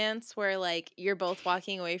romance where, like, you're both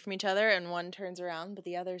walking away from each other and one turns around but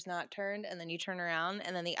the other's not turned, and then you turn around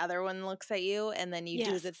and then the other one looks at you and then you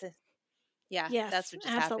do Yes. the yeah, Yes, that's what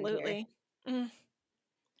just happened here. absolutely.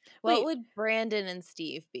 What Wait. would Brandon and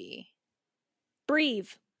Steve be? Breathe.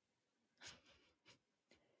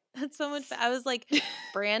 That's so much I was like,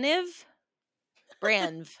 Branv?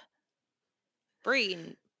 Branv.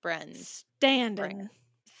 Breen. Brens. Standing.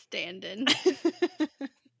 Standing.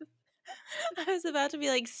 I was about to be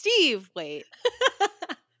like, Steve, wait.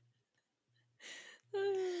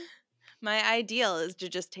 My ideal is to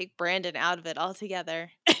just take Brandon out of it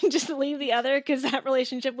altogether. Just leave the other, because that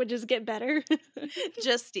relationship would just get better.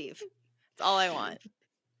 Just Steve. That's all I want.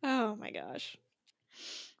 Oh my gosh.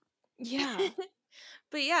 Yeah.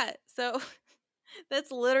 But yeah, so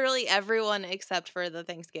that's literally everyone except for the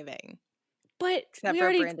Thanksgiving. But Except we for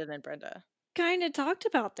already Brandon and Brenda. kind of talked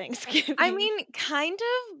about Thanksgiving. I mean, kind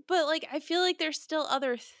of, but like I feel like there's still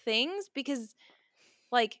other things because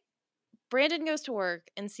like Brandon goes to work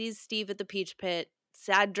and sees Steve at the Peach Pit,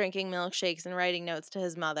 sad drinking milkshakes and writing notes to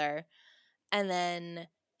his mother. And then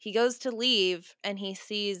he goes to leave and he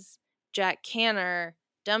sees Jack Canner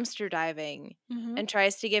dumpster diving Mhm. and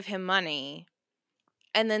tries to give him money.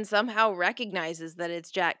 And then somehow recognizes that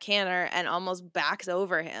it's Jack Canner and almost backs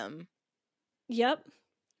over him. Yep.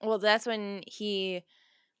 Well, that's when he,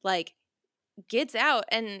 like, gets out.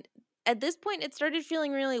 And at this point, it started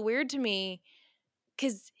feeling really weird to me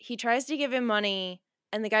because he tries to give him money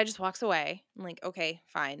and the guy just walks away. I'm like, okay,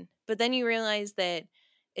 fine. But then you realize that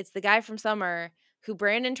it's the guy from Summer who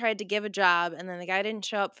Brandon tried to give a job and then the guy didn't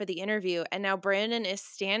show up for the interview. And now Brandon is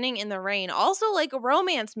standing in the rain, also like a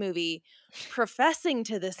romance movie, professing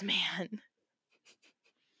to this man.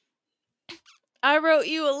 I wrote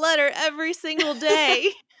you a letter every single day.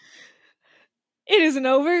 It isn't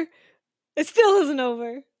over. It still isn't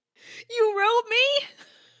over. You wrote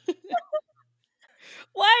me?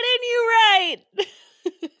 Why didn't you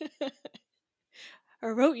write? I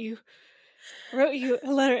wrote you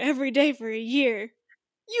a letter every day for a year.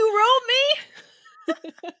 You wrote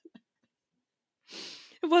me?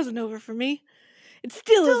 It wasn't over for me. It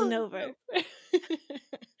still isn't over.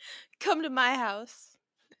 Come to my house.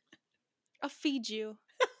 I'll feed you.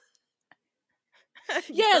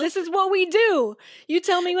 Yeah, this is what we do. You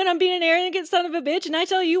tell me when I'm being an arrogant son of a bitch, and I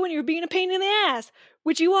tell you when you're being a pain in the ass,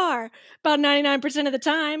 which you are about 99% of the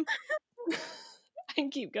time. I can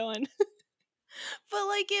keep going. But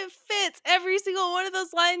like it fits. Every single one of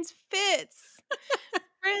those lines fits.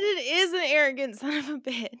 Brandon is an arrogant son of a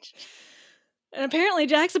bitch. And apparently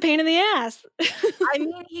Jack's a pain in the ass. I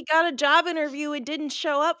mean, he got a job interview and didn't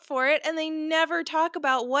show up for it, and they never talk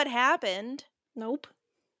about what happened. Nope.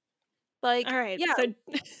 Like, all right, yeah.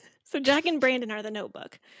 So Jack and Brandon are the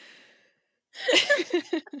Notebook.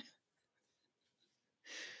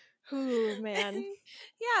 Oh, man.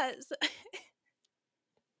 Yeah. So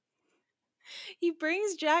he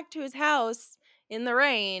brings Jack to his house in the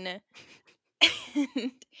rain.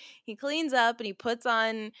 And he cleans up and he puts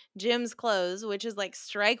on Jim's clothes, which is like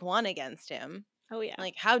strike one against him. Oh, yeah.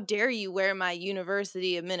 Like, how dare you wear my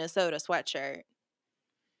University of Minnesota sweatshirt?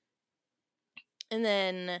 And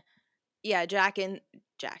then, yeah, Jim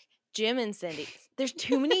and Cindy. There's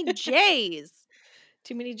too many J's.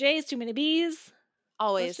 Too many J's, too many B's.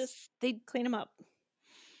 Always. Let's just clean them up.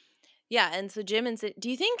 Yeah, and so Jim and Cindy, do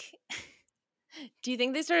you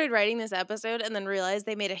think they started writing this episode and then realized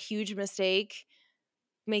they made a huge mistake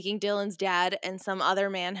making Dylan's dad and some other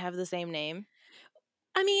man have the same name?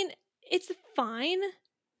 I mean, it's fine,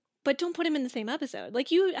 but don't put him in the same episode.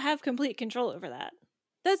 Like, you have complete control over that.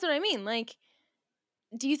 That's what I mean. Like,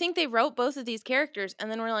 do you think they wrote both of these characters and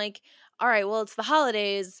then we're like, all right, well, it's the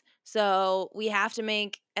holidays, so we have to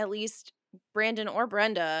make at least Brandon or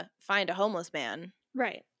Brenda find a homeless man.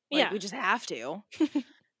 Right. Like, we just have to.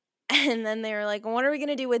 And then they were like, well, what are we going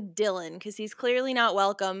to do with Dylan? Because he's clearly not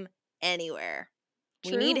welcome anywhere.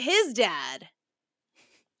 True. We need his dad.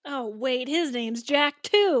 Oh, wait, his name's Jack,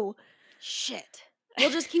 too. Shit. We'll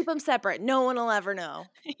just keep them separate. No one will ever know.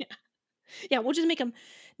 Yeah, we'll just make them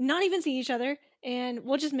not even see each other, and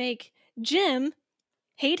we'll just make Jim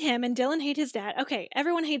hate him and Dylan hate his dad. Okay,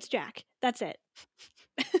 everyone hates Jack. That's it.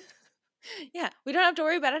 Yeah, we don't have to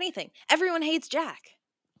worry about anything. Everyone hates Jack.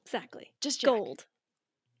 Exactly. Just Jack. Gold.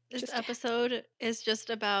 This episode is just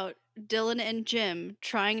about Dylan and Jim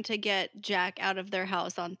trying to get Jack out of their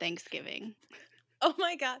house on Thanksgiving. Oh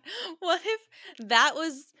my God. What if that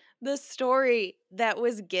was the story that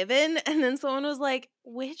was given and then someone was like,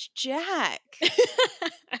 which Jack?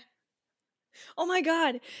 Oh my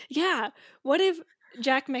God. Yeah. What if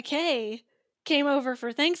Jack McKay came over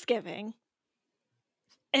for Thanksgiving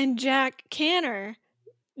and Jack Canner,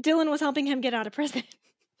 Dylan was helping him get out of prison.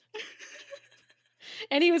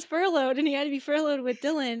 And he was furloughed, and he had to be furloughed with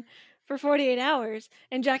Dylan for 48 hours.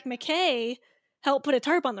 And Jack McKay helped put a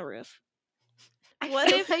tarp on the roof.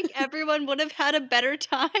 What if like everyone would have had a better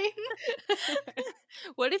time?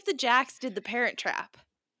 What if the Jacks did the Parent Trap?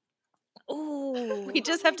 Oh, we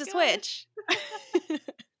just have to switch.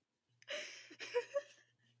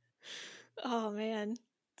 Oh man,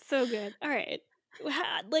 so good. All right,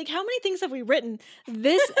 like how many things have we written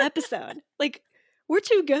this episode? Like, we're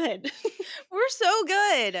too good. We're so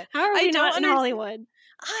good. How are we not in Hollywood?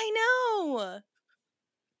 I know.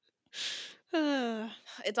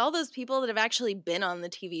 It's all those people that have actually been on the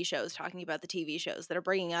TV shows talking about the TV shows that are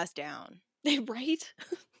bringing us down. Right?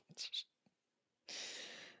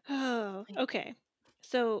 Oh, okay.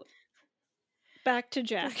 So, back to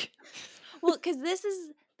Jack. Well, because this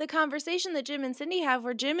is the conversation that Jim and Cindy have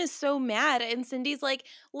where Jim is so mad and Cindy's like,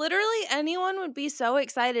 literally anyone would be so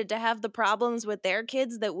excited to have the problems with their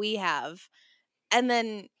kids that we have. And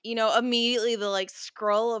then, you know, immediately the like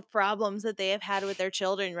scroll of problems that they have had with their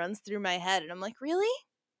children runs through my head. And I'm like, really?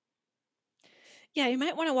 Yeah, you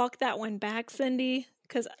might want to walk that one back, Cindy,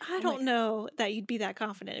 because I don't know that you'd be that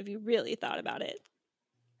confident if you really thought about it.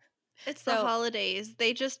 It's the holidays.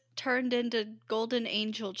 They just turned into golden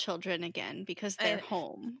angel children again because they're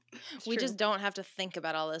home. We just don't have to think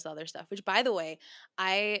about all this other stuff, which, by the way,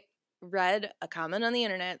 I read a comment on the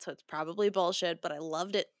internet, so it's probably bullshit, but I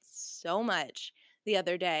loved it so much the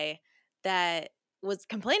other day that was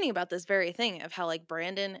complaining about this very thing of how like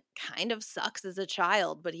Brandon kind of sucks as a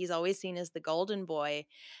child, but he's always seen as the golden boy.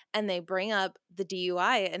 And they bring up the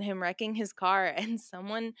DUI and him wrecking his car. And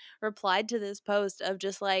someone replied to this post of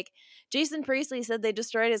just like, Jason Priestley said they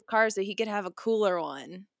destroyed his car so he could have a cooler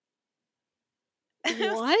one.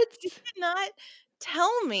 What? You cannot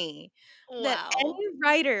tell me that any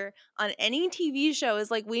writer on any TV show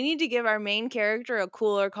is like, we need to give our main character a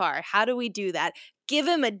cooler car. How do we do that? Give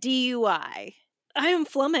him a DUI. I am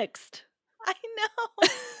flummoxed. I know. I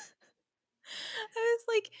was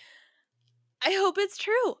like, I hope it's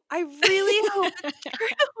true. I really hope it's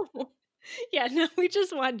true. Yeah, no, we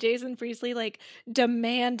just want Jason Priestley like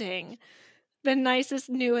demanding the nicest,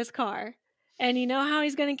 newest car. And you know how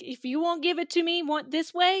he's going to, if you won't give it to me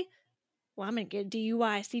this way, well, I'm going to get a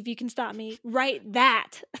DUI. See if you can stop me. Write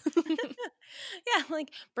that. Yeah,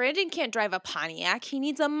 like Brandon can't drive a Pontiac. He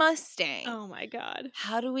needs a Mustang. Oh my God.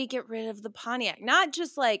 How do we get rid of the Pontiac? Not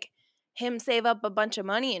just like him save up a bunch of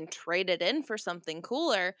money and trade it in for something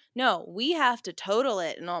cooler. No, we have to total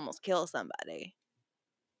it and almost kill somebody.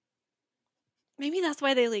 Maybe that's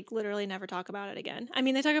why they like literally never talk about it again. I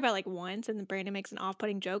mean, they talk about like once and then Brandon makes an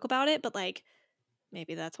off-putting joke about it, but like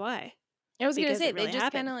maybe that's why. I was going to Because say, it really they just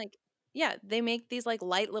happened. kind of like, yeah, they make these like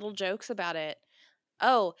light little jokes about it.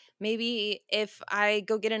 Oh, maybe if I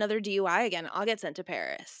go get another DUI again, I'll get sent to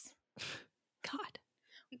Paris. God.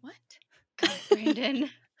 What? God, Brandon.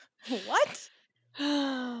 What?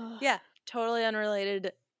 Yeah, totally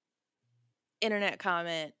unrelated internet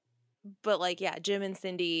comment. But like, yeah, Jim and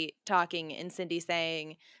Cindy talking and Cindy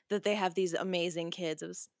saying that they have these amazing kids. It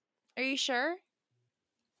was, are you sure?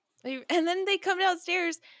 And then they come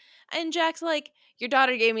downstairs and Jack's like, your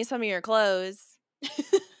daughter gave me some of your clothes.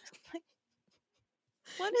 Like,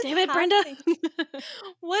 what is Damn it, Brenda.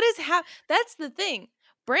 What is That's the thing.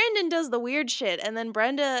 Brandon does the weird shit and then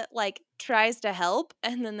Brenda like tries to help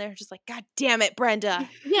and then they're just like, God damn it, Brenda.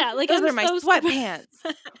 Yeah, like Those I'm are my so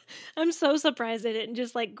sweatpants. I'm so surprised they didn't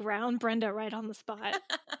just like ground Brenda right on the spot.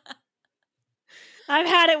 I've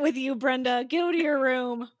had it with you, Brenda. Go to your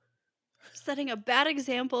room. Setting a bad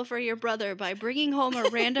example for your brother by bringing home a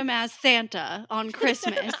random ass Santa on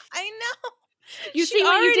Christmas. I know. You She see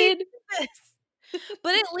what you already did? did this.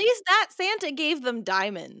 But at least that Santa gave them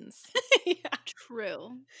diamonds. Yeah,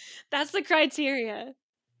 True. that's the criteria.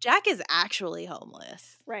 Jack is actually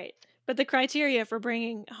homeless. Right. But the criteria for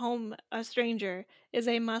bringing home a stranger is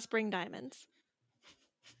they must bring diamonds.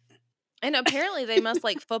 And apparently they must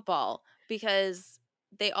like football because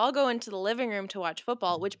they all go into the living room to watch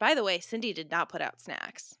football, which, by the way, Cindy did not put out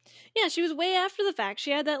snacks. Yeah, she was way after the fact.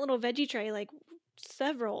 She had that little veggie tray like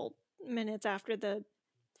several minutes after the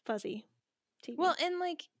fuzzy TV. Well, and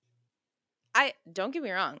like, don't get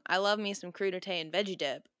me wrong, I love me some crudité and veggie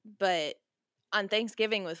dip, but on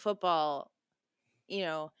Thanksgiving with football, you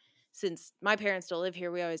know, since my parents still live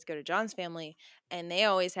here, we always go to John's family, and they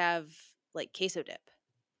always have like queso dip.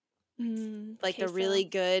 Like the really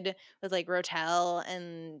good with like Rotel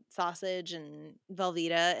and sausage and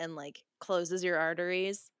Velveeta and like closes your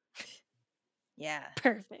arteries. Yeah.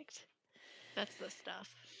 Perfect. That's the stuff.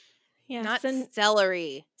 Yeah, Not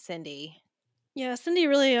celery, Cindy. Yeah, Cindy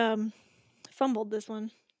really fumbled this one.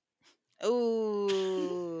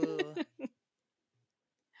 Ooh.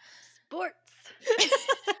 Sports.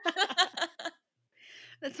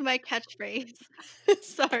 That's my catchphrase.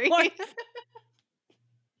 Sorry.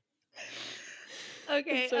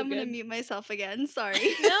 Okay, so I'm going to good. mute myself again.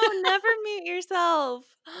 Sorry. No, never mute yourself.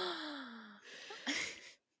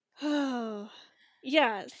 Oh.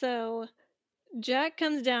 Yeah, so Jack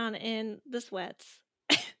comes down in the sweats.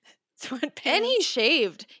 Sweatpants. And he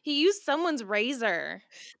shaved. He used someone's razor.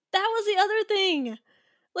 That was the other thing.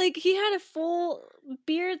 Like, he had a full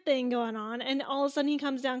beard thing going on, and all of a sudden he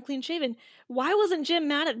comes down clean shaven. Why wasn't Jim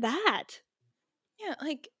mad at that? Yeah,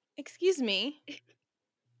 like, excuse me.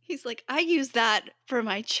 He's like, I use that for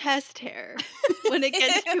my chest hair when it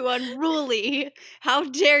gets too unruly. How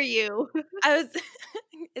dare you?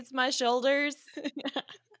 It's my shoulders.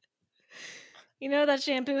 You know that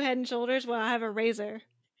shampoo Head and Shoulders? Well, I have a razor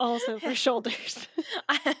also for shoulders.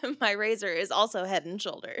 My razor is also Head and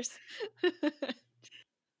Shoulders.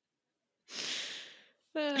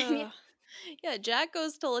 Yeah, Jack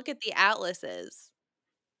goes to look at the atlases.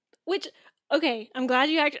 Which, okay, I'm glad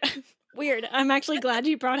you actually... Weird. I'm actually glad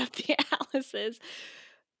you brought up the atlases.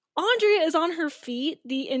 Andrea is on her feet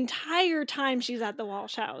the entire time she's at the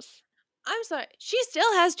Walsh house. I'm sorry. She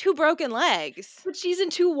still has 2 broken legs. But she's in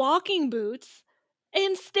 2 walking boots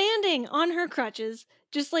and standing on her crutches,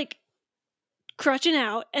 just like crutching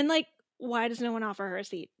out. And like, why does no one offer her a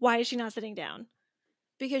seat? Why is she not sitting down?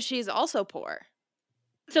 Because she's also poor.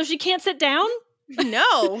 So she can't sit down?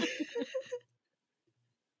 No.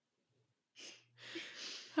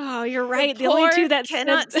 Oh, you're right. The only 2 that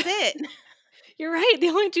cannot sit. You're right. The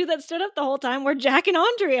only 2 that stood up the whole time were Jack and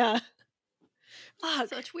Andrea. Fuck.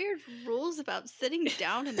 Such weird rules about sitting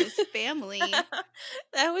down in this family.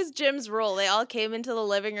 That was Jim's rule. They all came into the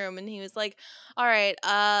living room and he was like, all right,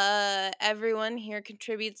 everyone here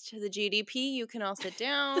contributes to the GDP. You can all sit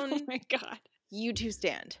down. Oh my God. You 2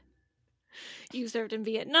 stand. You served in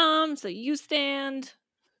Vietnam, so you stand.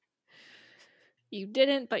 You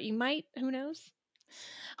didn't, but you might. Who knows?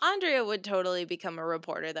 Andrea would totally become a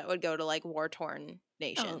reporter that would go to like war-torn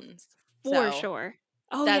nations. For sure.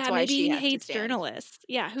 Oh, That's yeah, why maybe she he has to hates stand. journalists.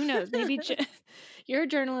 Yeah, who knows? Maybe you're a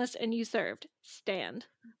journalist and you served. Stand.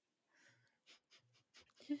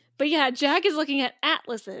 But yeah, Jack is looking at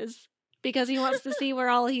atlases because he wants to see where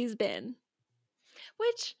all he's been.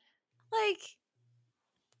 Which, like,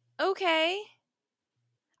 okay.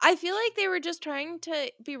 I feel like they were just trying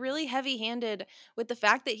to be really heavy-handed with the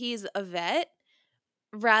fact that he's a vet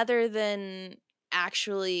rather than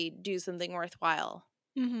actually do something worthwhile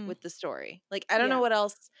Mm-hmm. with the story. Like, I don't know Yeah. what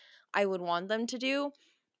else I would want them to do,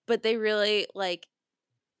 but they really, like,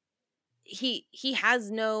 he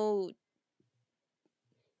has no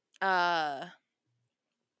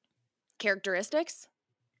characteristics.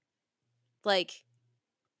 Like,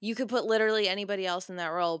 you could put literally anybody else in that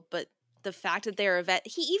role, but the fact that they're a vet,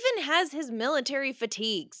 he even has his military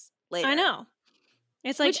fatigues later. I know.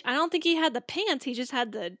 It's like, Which- I don't think he had the pants, he just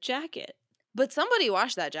had the jacket. But somebody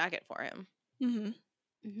washed that jacket for him.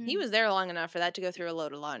 Mm-hmm. He was there long enough for that to go through a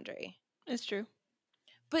load of laundry. It's true.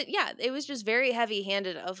 But yeah, it was just very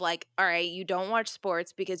heavy-handed of like, all right, you don't watch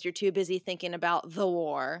sports because you're too busy thinking about the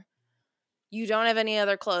war. You don't have any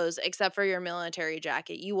other clothes except for your military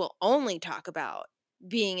jacket. You will only talk about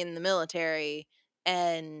being in the military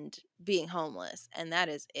and being homeless, and that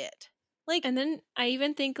is it. Like, And then I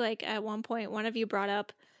even think, like, at one point, one of you brought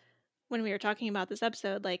up when we were talking about this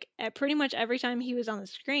episode, like, at pretty much every time he was on the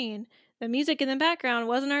screen, the music in the background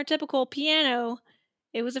wasn't our typical piano.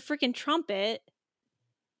 It was a freaking trumpet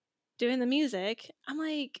doing the music. I'm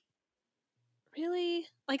like, really?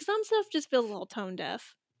 Like, some stuff just feels a little tone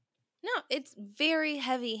deaf. no, it's very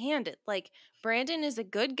heavy-handed. Like, Brandon is a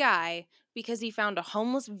good guy because he found a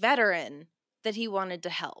homeless veteran that he wanted to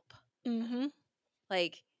help. Mm-hmm.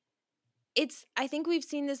 Like, I think we've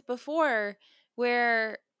seen this before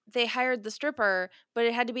where they hired the stripper, but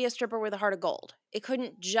it had to be a stripper with a heart of gold. It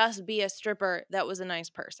couldn't just be a stripper that was a nice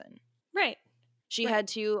person. Right. She Right. had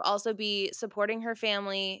to also be supporting her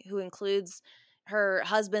family, who includes her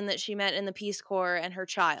husband that she met in the Peace Corps and her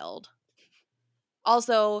child.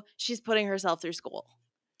 Also, she's putting herself through school.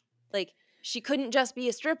 Like, she couldn't just be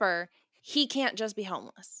a stripper. He can't just be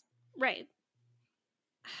homeless. Right.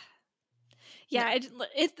 Yeah,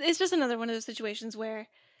 it's just another one of those situations where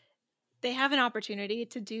they have an opportunity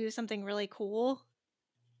to do something really cool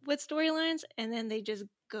with storylines, and then they just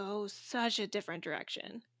go such a different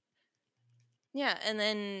direction. Yeah, and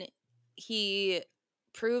then he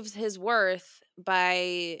proves his worth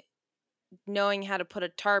by knowing how to put a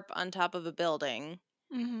tarp on top of a building.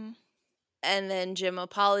 Mm-hmm. And then Jim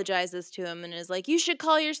apologizes to him and is like, you should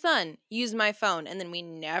call your son. Use my phone. And then we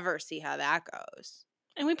never see how that goes.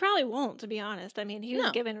 And we probably won't, to be honest. I mean, he was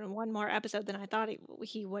No. given one more episode than I thought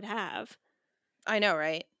he would have. I know,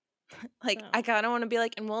 right? Like, So. I kind of want to be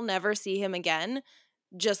like, and we'll never see him again,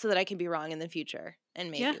 just so that I can be wrong in the future.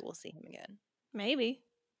 And maybe Yeah. we'll see him again. Maybe.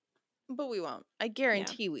 But we won't. I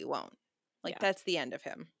guarantee we won't. Like, Yeah. that's the end of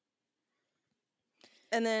him.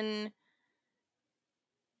 And then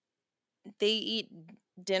they eat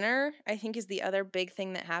dinner, I think, is the other big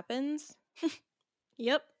thing that happens.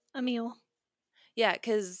 Yep, a meal. Yeah,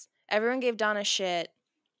 because everyone gave Donna shit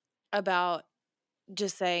about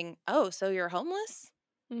just saying, oh, so you're homeless?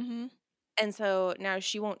 Mm-hmm. And so now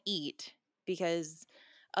she won't eat because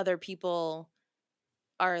other people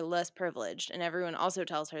are less privileged. And everyone also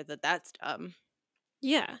tells her that that's dumb.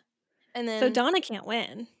 Yeah. And then So Donna can't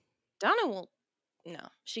win. Donna will. No,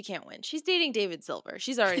 she can't win. She's dating David Silver.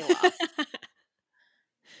 She's already lost.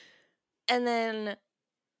 And then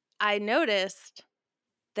I noticed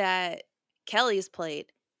that Kelly's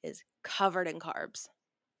plate is covered in carbs.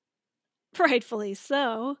 Rightfully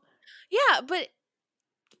so. Yeah, but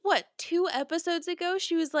what, 2 episodes ago,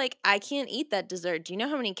 she was like, I can't eat that dessert. Do you know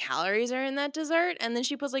how many calories are in that dessert? And then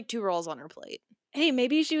she puts like 2 rolls on her plate. Hey,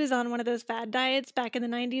 maybe she was on one of those fad diets back in the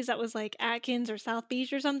 90s that was like Atkins or South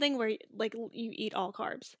Beach or something where like you eat all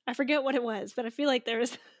carbs. I forget what it was, but I feel like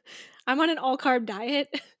I'm on an all carb diet.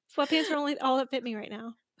 Sweatpants are only all that fit me right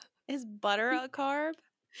now. Is butter a carb?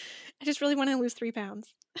 I just really want to lose 3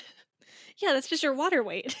 pounds. Yeah, that's just your water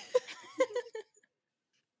weight.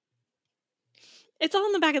 It's all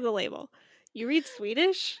in the back of the label. You read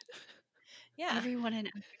Swedish? Yeah. Everyone in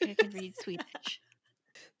Africa can read Swedish.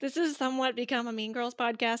 This has somewhat become a Mean Girls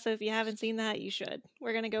podcast, so if you haven't seen that, you should.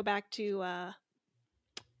 We're going to go back to,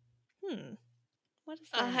 what is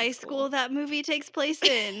A that high school that movie takes place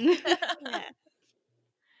in. Yeah.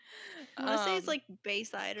 I want to say it's like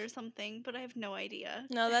Bayside or something, but I have no idea.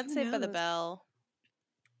 No, that's Who Saved by the knows? Bell.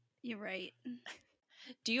 You're right.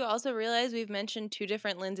 Do you also realize we've mentioned 2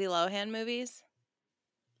 different Lindsay Lohan movies?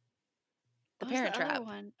 The What was Parent other Trap.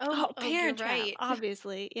 one? Oh, you're Parent Trap, right.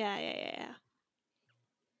 obviously. Yeah.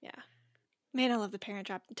 Man, I love The Parent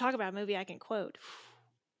Trap. Talk about a movie I can quote.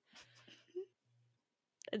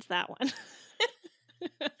 It's that one.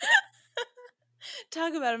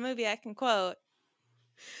 Talk about a movie I can quote.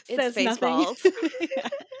 It's Says nothing. Spaceballs. Yeah.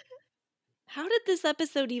 How did this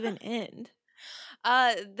episode even end?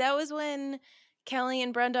 That was when Kelly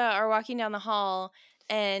and Brenda are walking down the hall,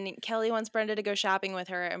 and Kelly wants Brenda to go shopping with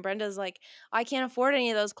her, and Brenda's like, I can't afford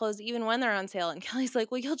any of those clothes even when they're on sale. And Kelly's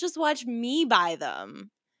like, well, you'll just watch me buy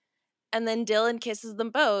them. And then Dylan kisses them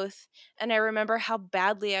both, and I remember how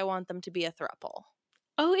badly I want them to be a throuple.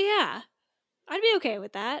 Oh, yeah. I'd be okay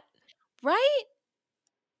with that. Right?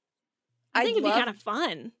 I think it'd be kind of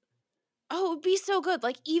fun. Oh, it would be so good.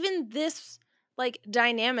 Like, even this, like,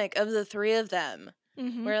 dynamic of the three of them,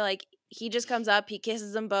 where, like, he just comes up, he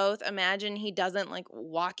kisses them both. Imagine he doesn't, like,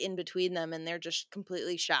 walk in between them and they're just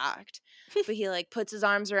completely shocked. But he, like, puts his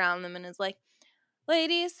arms around them and is like,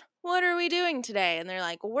 ladies, what are we doing today? And they're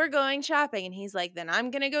like, well, we're going shopping. And he's like, then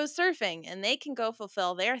I'm going to go surfing. And they can go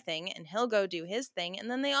fulfill their thing, and he'll go do his thing. And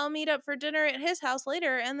then they all meet up for dinner at his house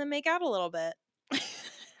later and then make out a little bit.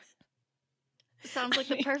 Sounds like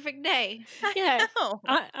the perfect day. Yeah,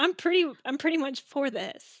 I'm pretty much for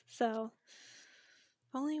this. So,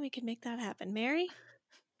 if only we could make that happen. Mary,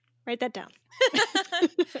 write that down.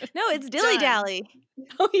 No, it's Dilly Dally.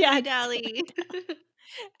 Oh yeah, Dally.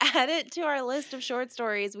 Add it to our list of short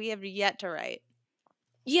stories we have yet to write.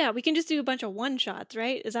 Yeah, we can just do a bunch of one shots,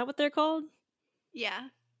 right? Is that what they're called? Yeah.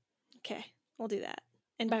 Okay, we'll do that.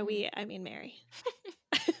 And by we, I mean Mary,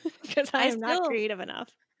 because I am not creative enough.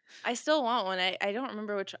 I still want one. I don't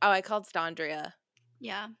remember which. Oh, I called Stondria.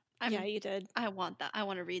 Yeah. Yeah, you did. I want that. I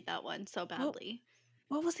want to read that one so badly.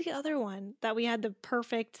 What was the other one that we had the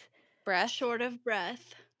perfect breath? Short of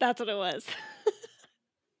breath. That's what it was.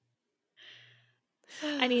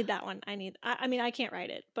 I need that one. I mean, I can't write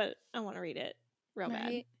it, but I want to read it real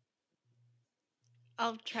bad.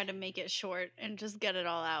 I'll try to make it short and just get it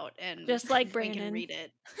all out, and just like we Brandon can read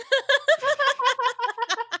it.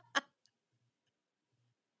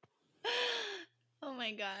 Oh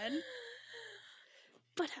my god.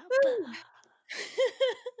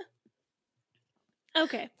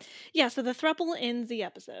 Okay. Yeah, so the throuple ends the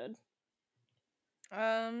episode.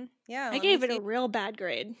 Yeah. I gave it a real bad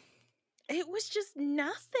grade. It was just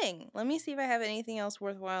nothing. Let me see if I have anything else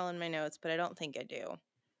worthwhile in my notes, but I don't think I do.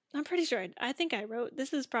 I'm pretty sure. I think I wrote,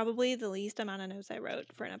 this is probably the least amount of notes I wrote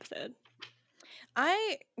for an episode.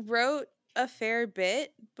 I wrote a fair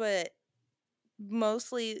bit, but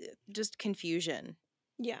mostly just confusion.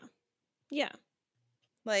 Yeah. Yeah.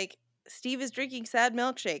 Like, Steve is drinking sad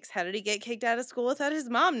milkshakes. How did he get kicked out of school without his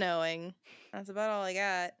mom knowing? That's about all I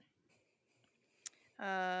got.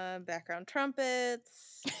 Background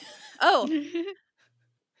trumpets. Oh.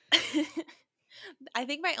 I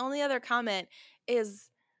think my only other comment is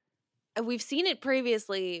we've seen it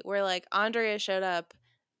previously where, like, Andrea showed up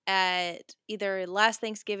at either last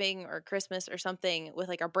Thanksgiving or Christmas or something with,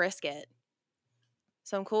 like, a brisket.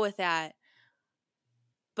 So I'm cool with that.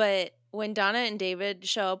 But when Donna and David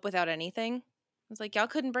show up without anything, I was like, y'all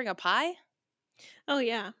couldn't bring a pie? Oh,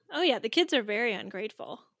 yeah. Oh, yeah. The kids are very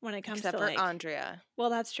ungrateful when it comes Except to, for like, Andrea. Well,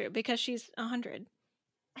 that's true, because she's 100.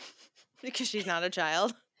 Because she's not a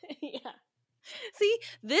child. Yeah. See,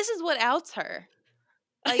 this is what outs her.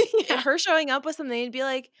 Like, her showing up with something, you'd be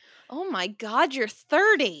like, oh my God, you're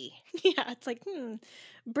 30. Yeah, it's like,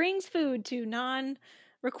 brings food to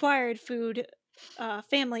non-required food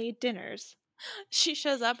family dinners. She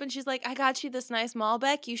shows up and she's like, I got you this nice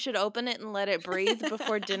Malbec. You should open it and let it breathe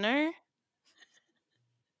before dinner.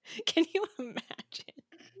 Can you imagine?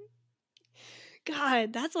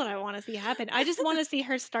 God, that's what I want to see happen. I just want to see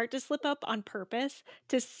her start to slip up on purpose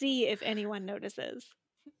to see if anyone notices.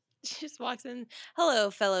 She just walks in.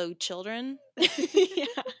 Hello, fellow children. Yeah.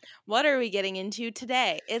 What are we getting into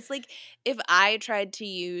today? It's like if I tried to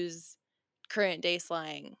use current day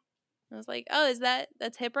slang. I was like, oh,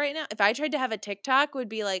 that's hip right now? If I tried to have a TikTok, would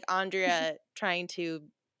be like Andrea trying to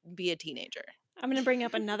be a teenager. I'm going to bring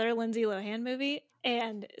up another Lindsay Lohan movie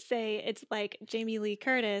and say it's like Jamie Lee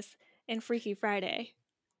Curtis in Freaky Friday.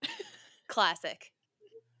 Classic.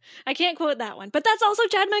 I can't quote that one, but that's also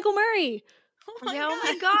Chad Michael Murray. Oh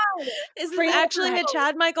my God. Is this actually back. a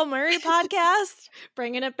Chad Michael Murray podcast?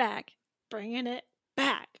 Bringing it back. Bringing it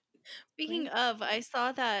back. Speaking of, I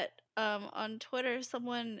saw that on Twitter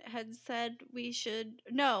someone had said we should,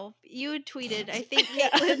 no, you had tweeted, I think,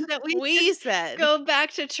 Caitlin, that we said go back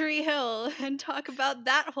to Tree Hill and talk about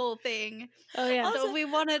that whole thing. Oh, yeah. So if we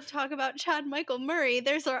want to talk about Chad Michael Murray,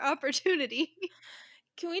 there's our opportunity.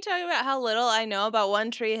 Can we talk about how little I know about One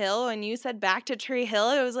Tree Hill? When you said back to Tree Hill,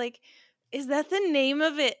 it was like, is that the name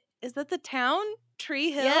of it? Is that the town? Tree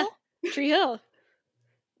Hill? Tree Hill.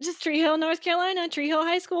 Just Tree Hill, North Carolina. Tree Hill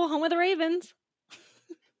High School, home of the Ravens.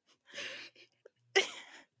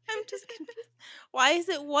 I'm just confused. Why is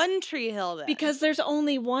it One Tree Hill then? Because there's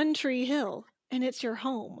only one Tree Hill, and it's your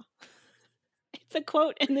home. It's a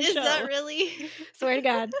quote in the show. Is that really? Swear to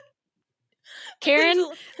God. Karen,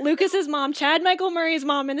 Lucas's mom, Chad Michael Murray's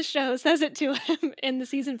mom in the show, says it to him in the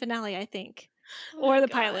season finale, I think. Oh Or my the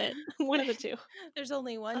God. pilot. One of the two. There's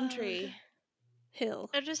only one tree. Hill.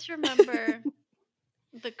 I just remember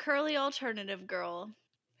the curly alternative girl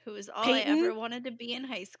who was all I Peyton? ever wanted to be in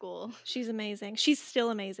high school. She's amazing. She's still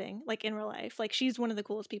amazing, like in real life. Like, she's one of the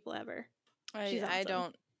coolest people ever. She's I awesome.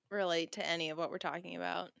 don't relate to any of what we're talking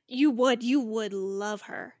about. You would love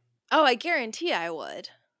her. Oh, I guarantee I would.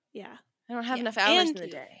 Yeah. I don't have Yeah. enough hours And- in the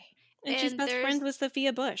day. And she's And best friends there's- with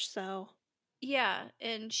Sophia Bush, so. Yeah,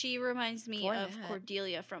 and she reminds me For of that.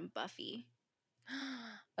 Cordelia from Buffy,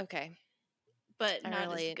 Okay. but I not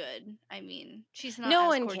relate. as good. I mean, she's not No as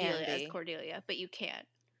one can Cordelia be. as Cordelia, but you can't.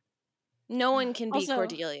 No one can be Also-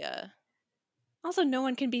 Cordelia. Also, no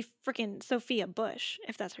one can be freaking Sophia Bush,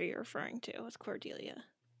 if that's who you're referring to as Cordelia.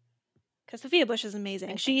 Because Sophia Bush is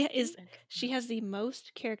amazing. She has the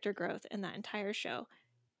most character growth in that entire show.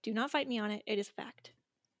 Do not fight me on it. It is fact.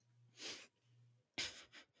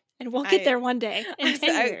 And we'll get I- there one day in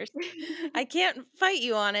 10 years. I can't fight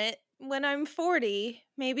you on it. When I'm 40,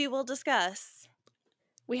 maybe we'll discuss.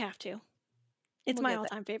 We have to. It's We'll my get there.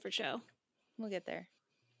 all-time favorite show. We'll get there.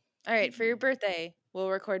 All right, for your birthday, we'll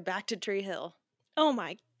record Back to Tree Hill. Oh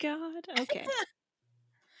my God. Okay. Oh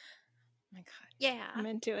my God. Yeah. I'm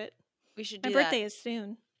into it. We should do My that. birthday is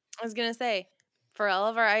soon. I was going to say, for all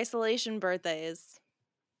of our isolation birthdays,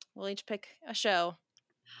 we'll each pick a show.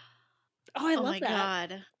 Oh, I oh love my that.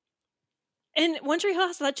 God. And One Tree Hill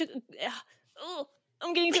has such a. Oh,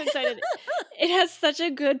 I'm getting so excited. It has such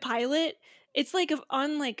a good pilot. It's like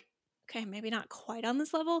on like, okay, maybe not quite on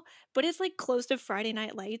this level, but it's like close to Friday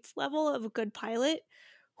Night Lights level of a good pilot.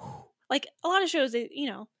 Like a lot of shows, they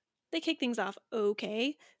kick things off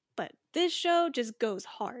okay, but this show just goes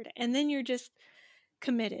hard, and then you're just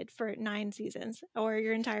committed for 9 seasons or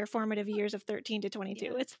your entire formative years of 13 to 22.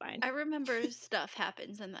 Yeah. It's fine. I remember stuff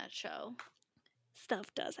happens in that show.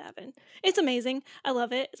 Stuff does happen. It's amazing. I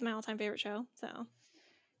love it. It's my all-time favorite show. So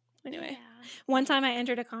anyway, Yeah. one time I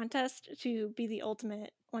entered a contest to be the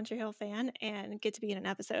ultimate One Tree Hill fan and get to be in an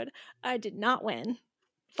episode. I did not win,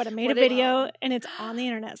 but I made What a did- video and it's on the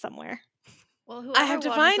internet somewhere. Well, I have whoever to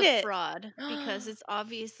won find is a it. fraud because it's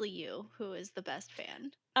obviously you who is the best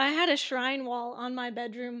fan. I had a shrine wall on my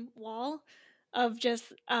bedroom wall of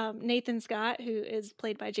just Nathan Scott, who is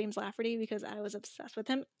played by James Lafferty, because I was obsessed with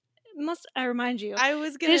him. Must I remind you? I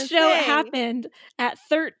was going to This say. show happened at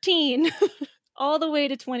 13 all the way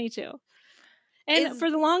to 22. And Is- for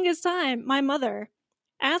the longest time, my mother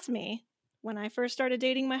asked me when I first started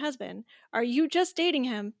dating my husband, are you just dating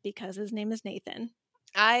him because his name is Nathan?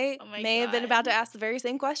 I Oh my may have been about to God. ask the very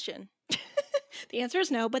same question. The answer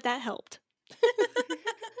is no, but that helped.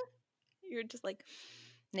 You're just like,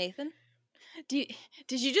 Nathan? Did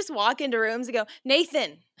you just walk into rooms and go,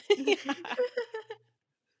 Nathan?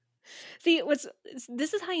 See,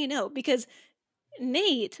 this is how you know, because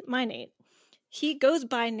my Nate, he goes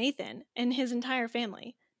by Nathan and his entire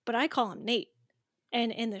family, but I call him Nate.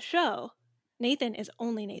 And in the show, Nathan is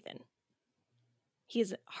only Nathan.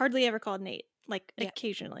 He's hardly ever called Nate, like Yeah.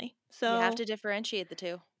 occasionally. So You have to differentiate the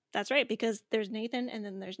two. that's right, because there's Nathan and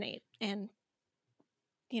then there's Nate. And,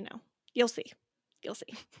 you'll see. You'll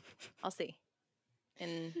see. I'll see.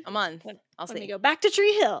 In a month, I'll When we see. go back to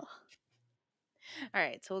Tree Hill. All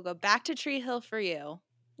right, so we'll go back to Tree Hill for you.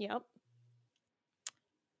 Yep.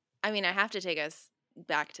 I mean, I have to take us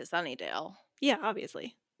back to Sunnydale. Yeah,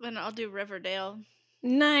 obviously. Then I'll do Riverdale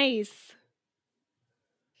Nice.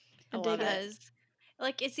 I I love dig it. it. because,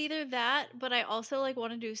 like, it's either that, but I also like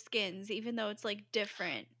want to do Skins, even though it's like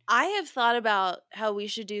different. I have thought about how we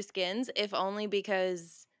should do Skins, if only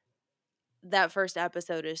because that first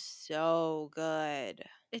episode is so good.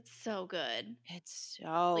 It's so good. It's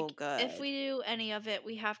so Like, good. if we do any of it,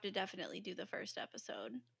 we have to definitely do the first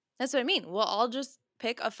episode. That's what I mean. We'll all just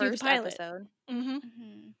pick a the first pilot. episode. Mm-hmm.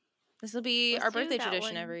 Hmm This will be Let's our do birthday that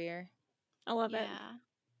tradition one. every year. I love it. Yeah,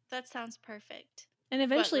 that sounds perfect. And But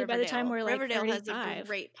eventually, by the time we're like Riverdale 35, has a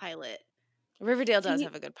great pilot. Riverdale does you-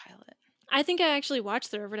 have a good pilot. I think I actually watched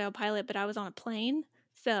the Riverdale pilot, but I was on a plane,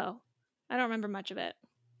 so I don't remember much of it.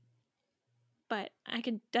 But I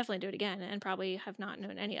could definitely do it again and probably have not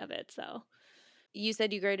known any of it. So You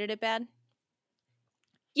said you graded it bad?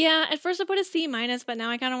 yeah, at first I put a C minus, but now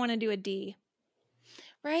I kind of want to do a D.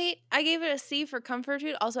 Right? I gave it a C for comfort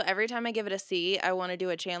food. Also, every time I give it a C, I want to do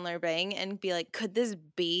a Chandler Bing and be like, could this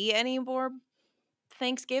be any more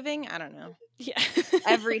Thanksgiving? I don't know. Yeah.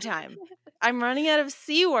 Every time. I'm running out of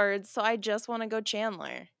C words, so I just want to go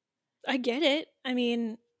Chandler. I get it. I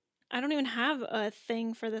mean, I don't even have a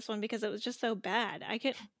thing for this one because it was just so bad.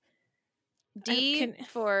 D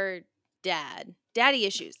for dad. Daddy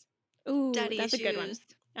issues. Ooh, Daddy that's issues. a good one.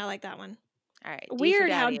 I like that one. All right. D for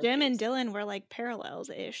Weird how daddy Jim and issues. Dylan were like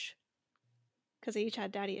parallels-ish. Because they each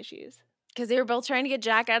had daddy issues. Because they were both trying to get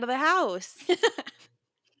Jack out of the house.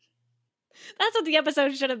 That's what the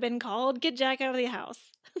episode should have been called. Get Jack out of the house.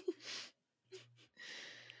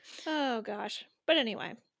 Oh, gosh. But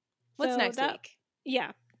anyway. What's so next week?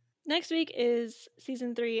 Yeah. Next week is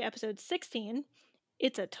season 3, episode 16.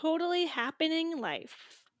 It's a Totally Happening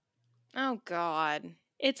Life. Oh, God.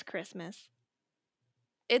 It's Christmas.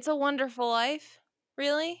 It's a Wonderful Life?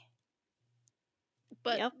 Really?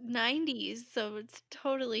 But Yep. 90s, so it's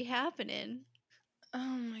totally happening. Oh,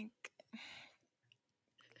 my God.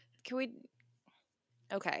 Can we...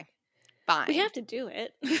 Okay. Fine. We have to do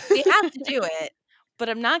it. We have to do it, but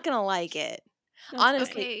I'm not going to like it. That's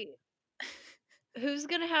Honestly. Okay. Who's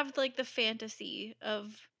gonna have like the fantasy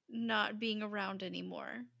of not being around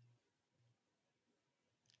anymore?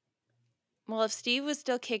 Well, if Steve was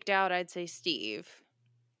still kicked out, I'd say Steve.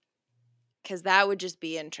 Because that would just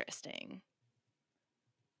be interesting.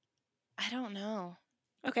 I don't know.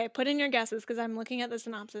 Okay, put in your guesses because I'm looking at the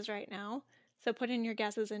synopsis right now. So put in your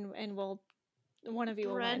guesses and one of you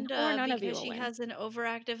will win. Brenda, Or none of you because will she win. has an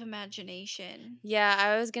overactive imagination. Yeah,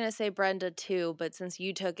 I was going to say Brenda too, but since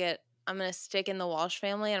you took it, I'm going to stick in the Walsh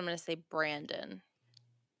family and I'm going to say Brandon.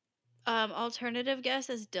 Alternative guess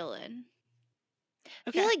is Dylan.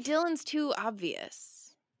 I feel like Dylan's too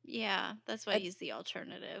obvious. Yeah, that's why he's the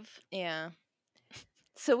alternative. Yeah.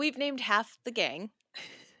 So we've named half the gang.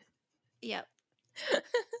 Yep.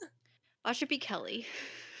 Watch it be Kelly.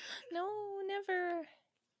 No, never.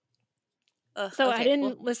 Ugh, So I okay, didn't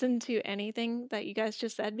well, listen to anything that you guys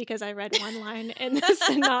just said because I read one line in the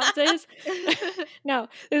synopsis. No,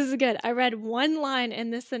 this is good. I read one line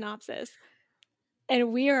in the synopsis,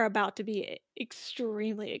 and we are about to be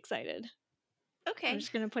extremely excited. Okay. I'm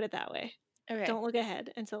just going to put it that way. okay. Don't look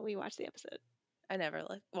ahead until we watch the episode. I never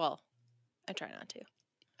look. Well, I try not to.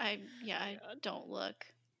 I don't look.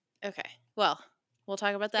 Okay. Well, we'll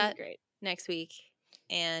talk about It'll that be great. next week.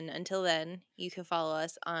 And until then, you can follow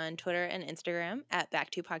us on Twitter and Instagram at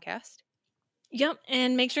Back2Podcast. Yep,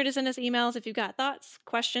 and make sure to send us emails if you've got thoughts,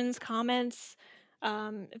 questions, comments.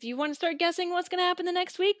 If you want to start guessing what's going to happen the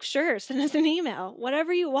next week, sure, send us an email.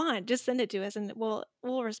 Whatever you want, just send it to us, and we'll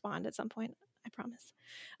respond at some point. I promise.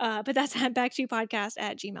 But that's at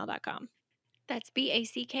back2podcast@gmail.com. That's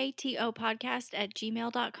BACKTO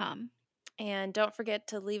podcast@gmail.com. And don't forget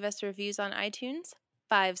to leave us reviews on iTunes.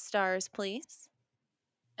 5 stars, please.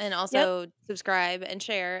 And also subscribe and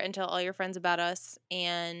share and tell all your friends about us.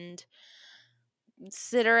 And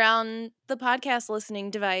sit around the podcast listening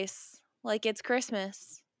device like it's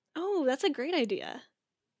Christmas. Oh, that's a great idea.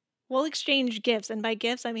 We'll exchange gifts, and by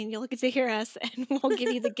gifts, I mean you'll get to hear us, and we'll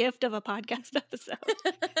give you the gift of a podcast episode.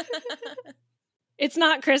 It's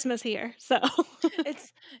not Christmas here, so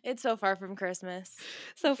It's so far from Christmas.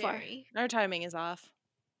 so far. Very. Our timing is off.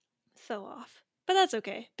 So off. But that's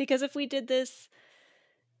okay, because if we did this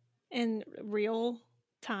in real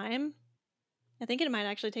time, I think it might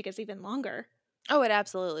actually take us even longer. Oh, it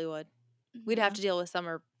absolutely would. We'd have Yeah. to deal with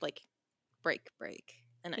summer, like, break.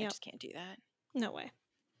 And I Yep. just can't do that. No way.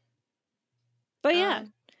 But yeah,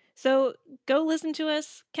 Um, so go listen to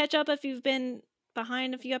us, catch up if you've been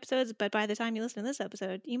behind a few episodes, but by the time you listen to this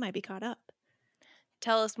episode, you might be caught up.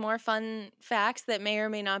 Tell us more fun facts that may or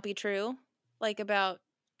may not be true, like about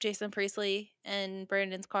Jason Priestley and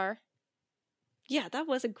Brandon's car. Yeah, that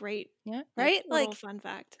was a great, Yeah, right? little Like, fun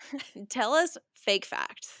fact. tell us fake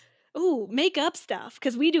facts. Ooh, make up stuff,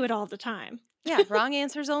 because we do it all the time. Yeah, wrong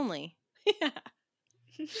answers only. Yeah.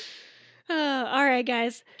 All right,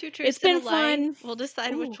 guys. Two truths It's been and a lie. fun. We'll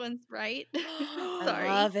decide which Ooh. one's right. I Sorry.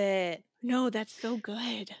 love it. No, that's so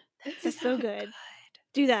good. That's so good. good.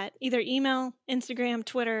 Do that. Either email, Instagram,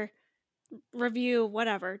 Twitter, review,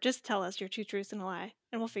 whatever. Just tell us your 2 truths and a lie,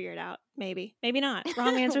 and we'll figure it out. Maybe. Maybe not.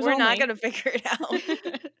 Wrong answers We're only. not going to figure it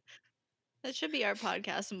out. That should be our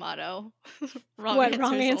podcast motto. Wrong What, answers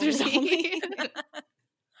wrong answers only. only?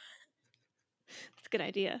 That's a good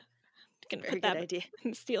idea. Gonna Very put good that idea.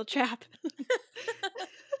 in the steel trap.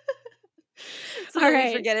 So All that we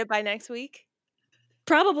right. forget it by next week?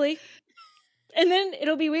 Probably. And then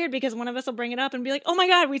it'll be weird because one of us will bring it up and be like, oh my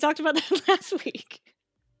God, we talked about that last week.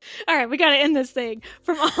 All right, we got to end this thing.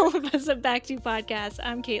 From all of us at Back to Podcast,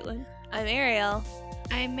 I'm Caitlin. I'm Ariel.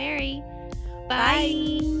 I'm Mary. Bye.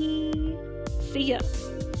 See ya.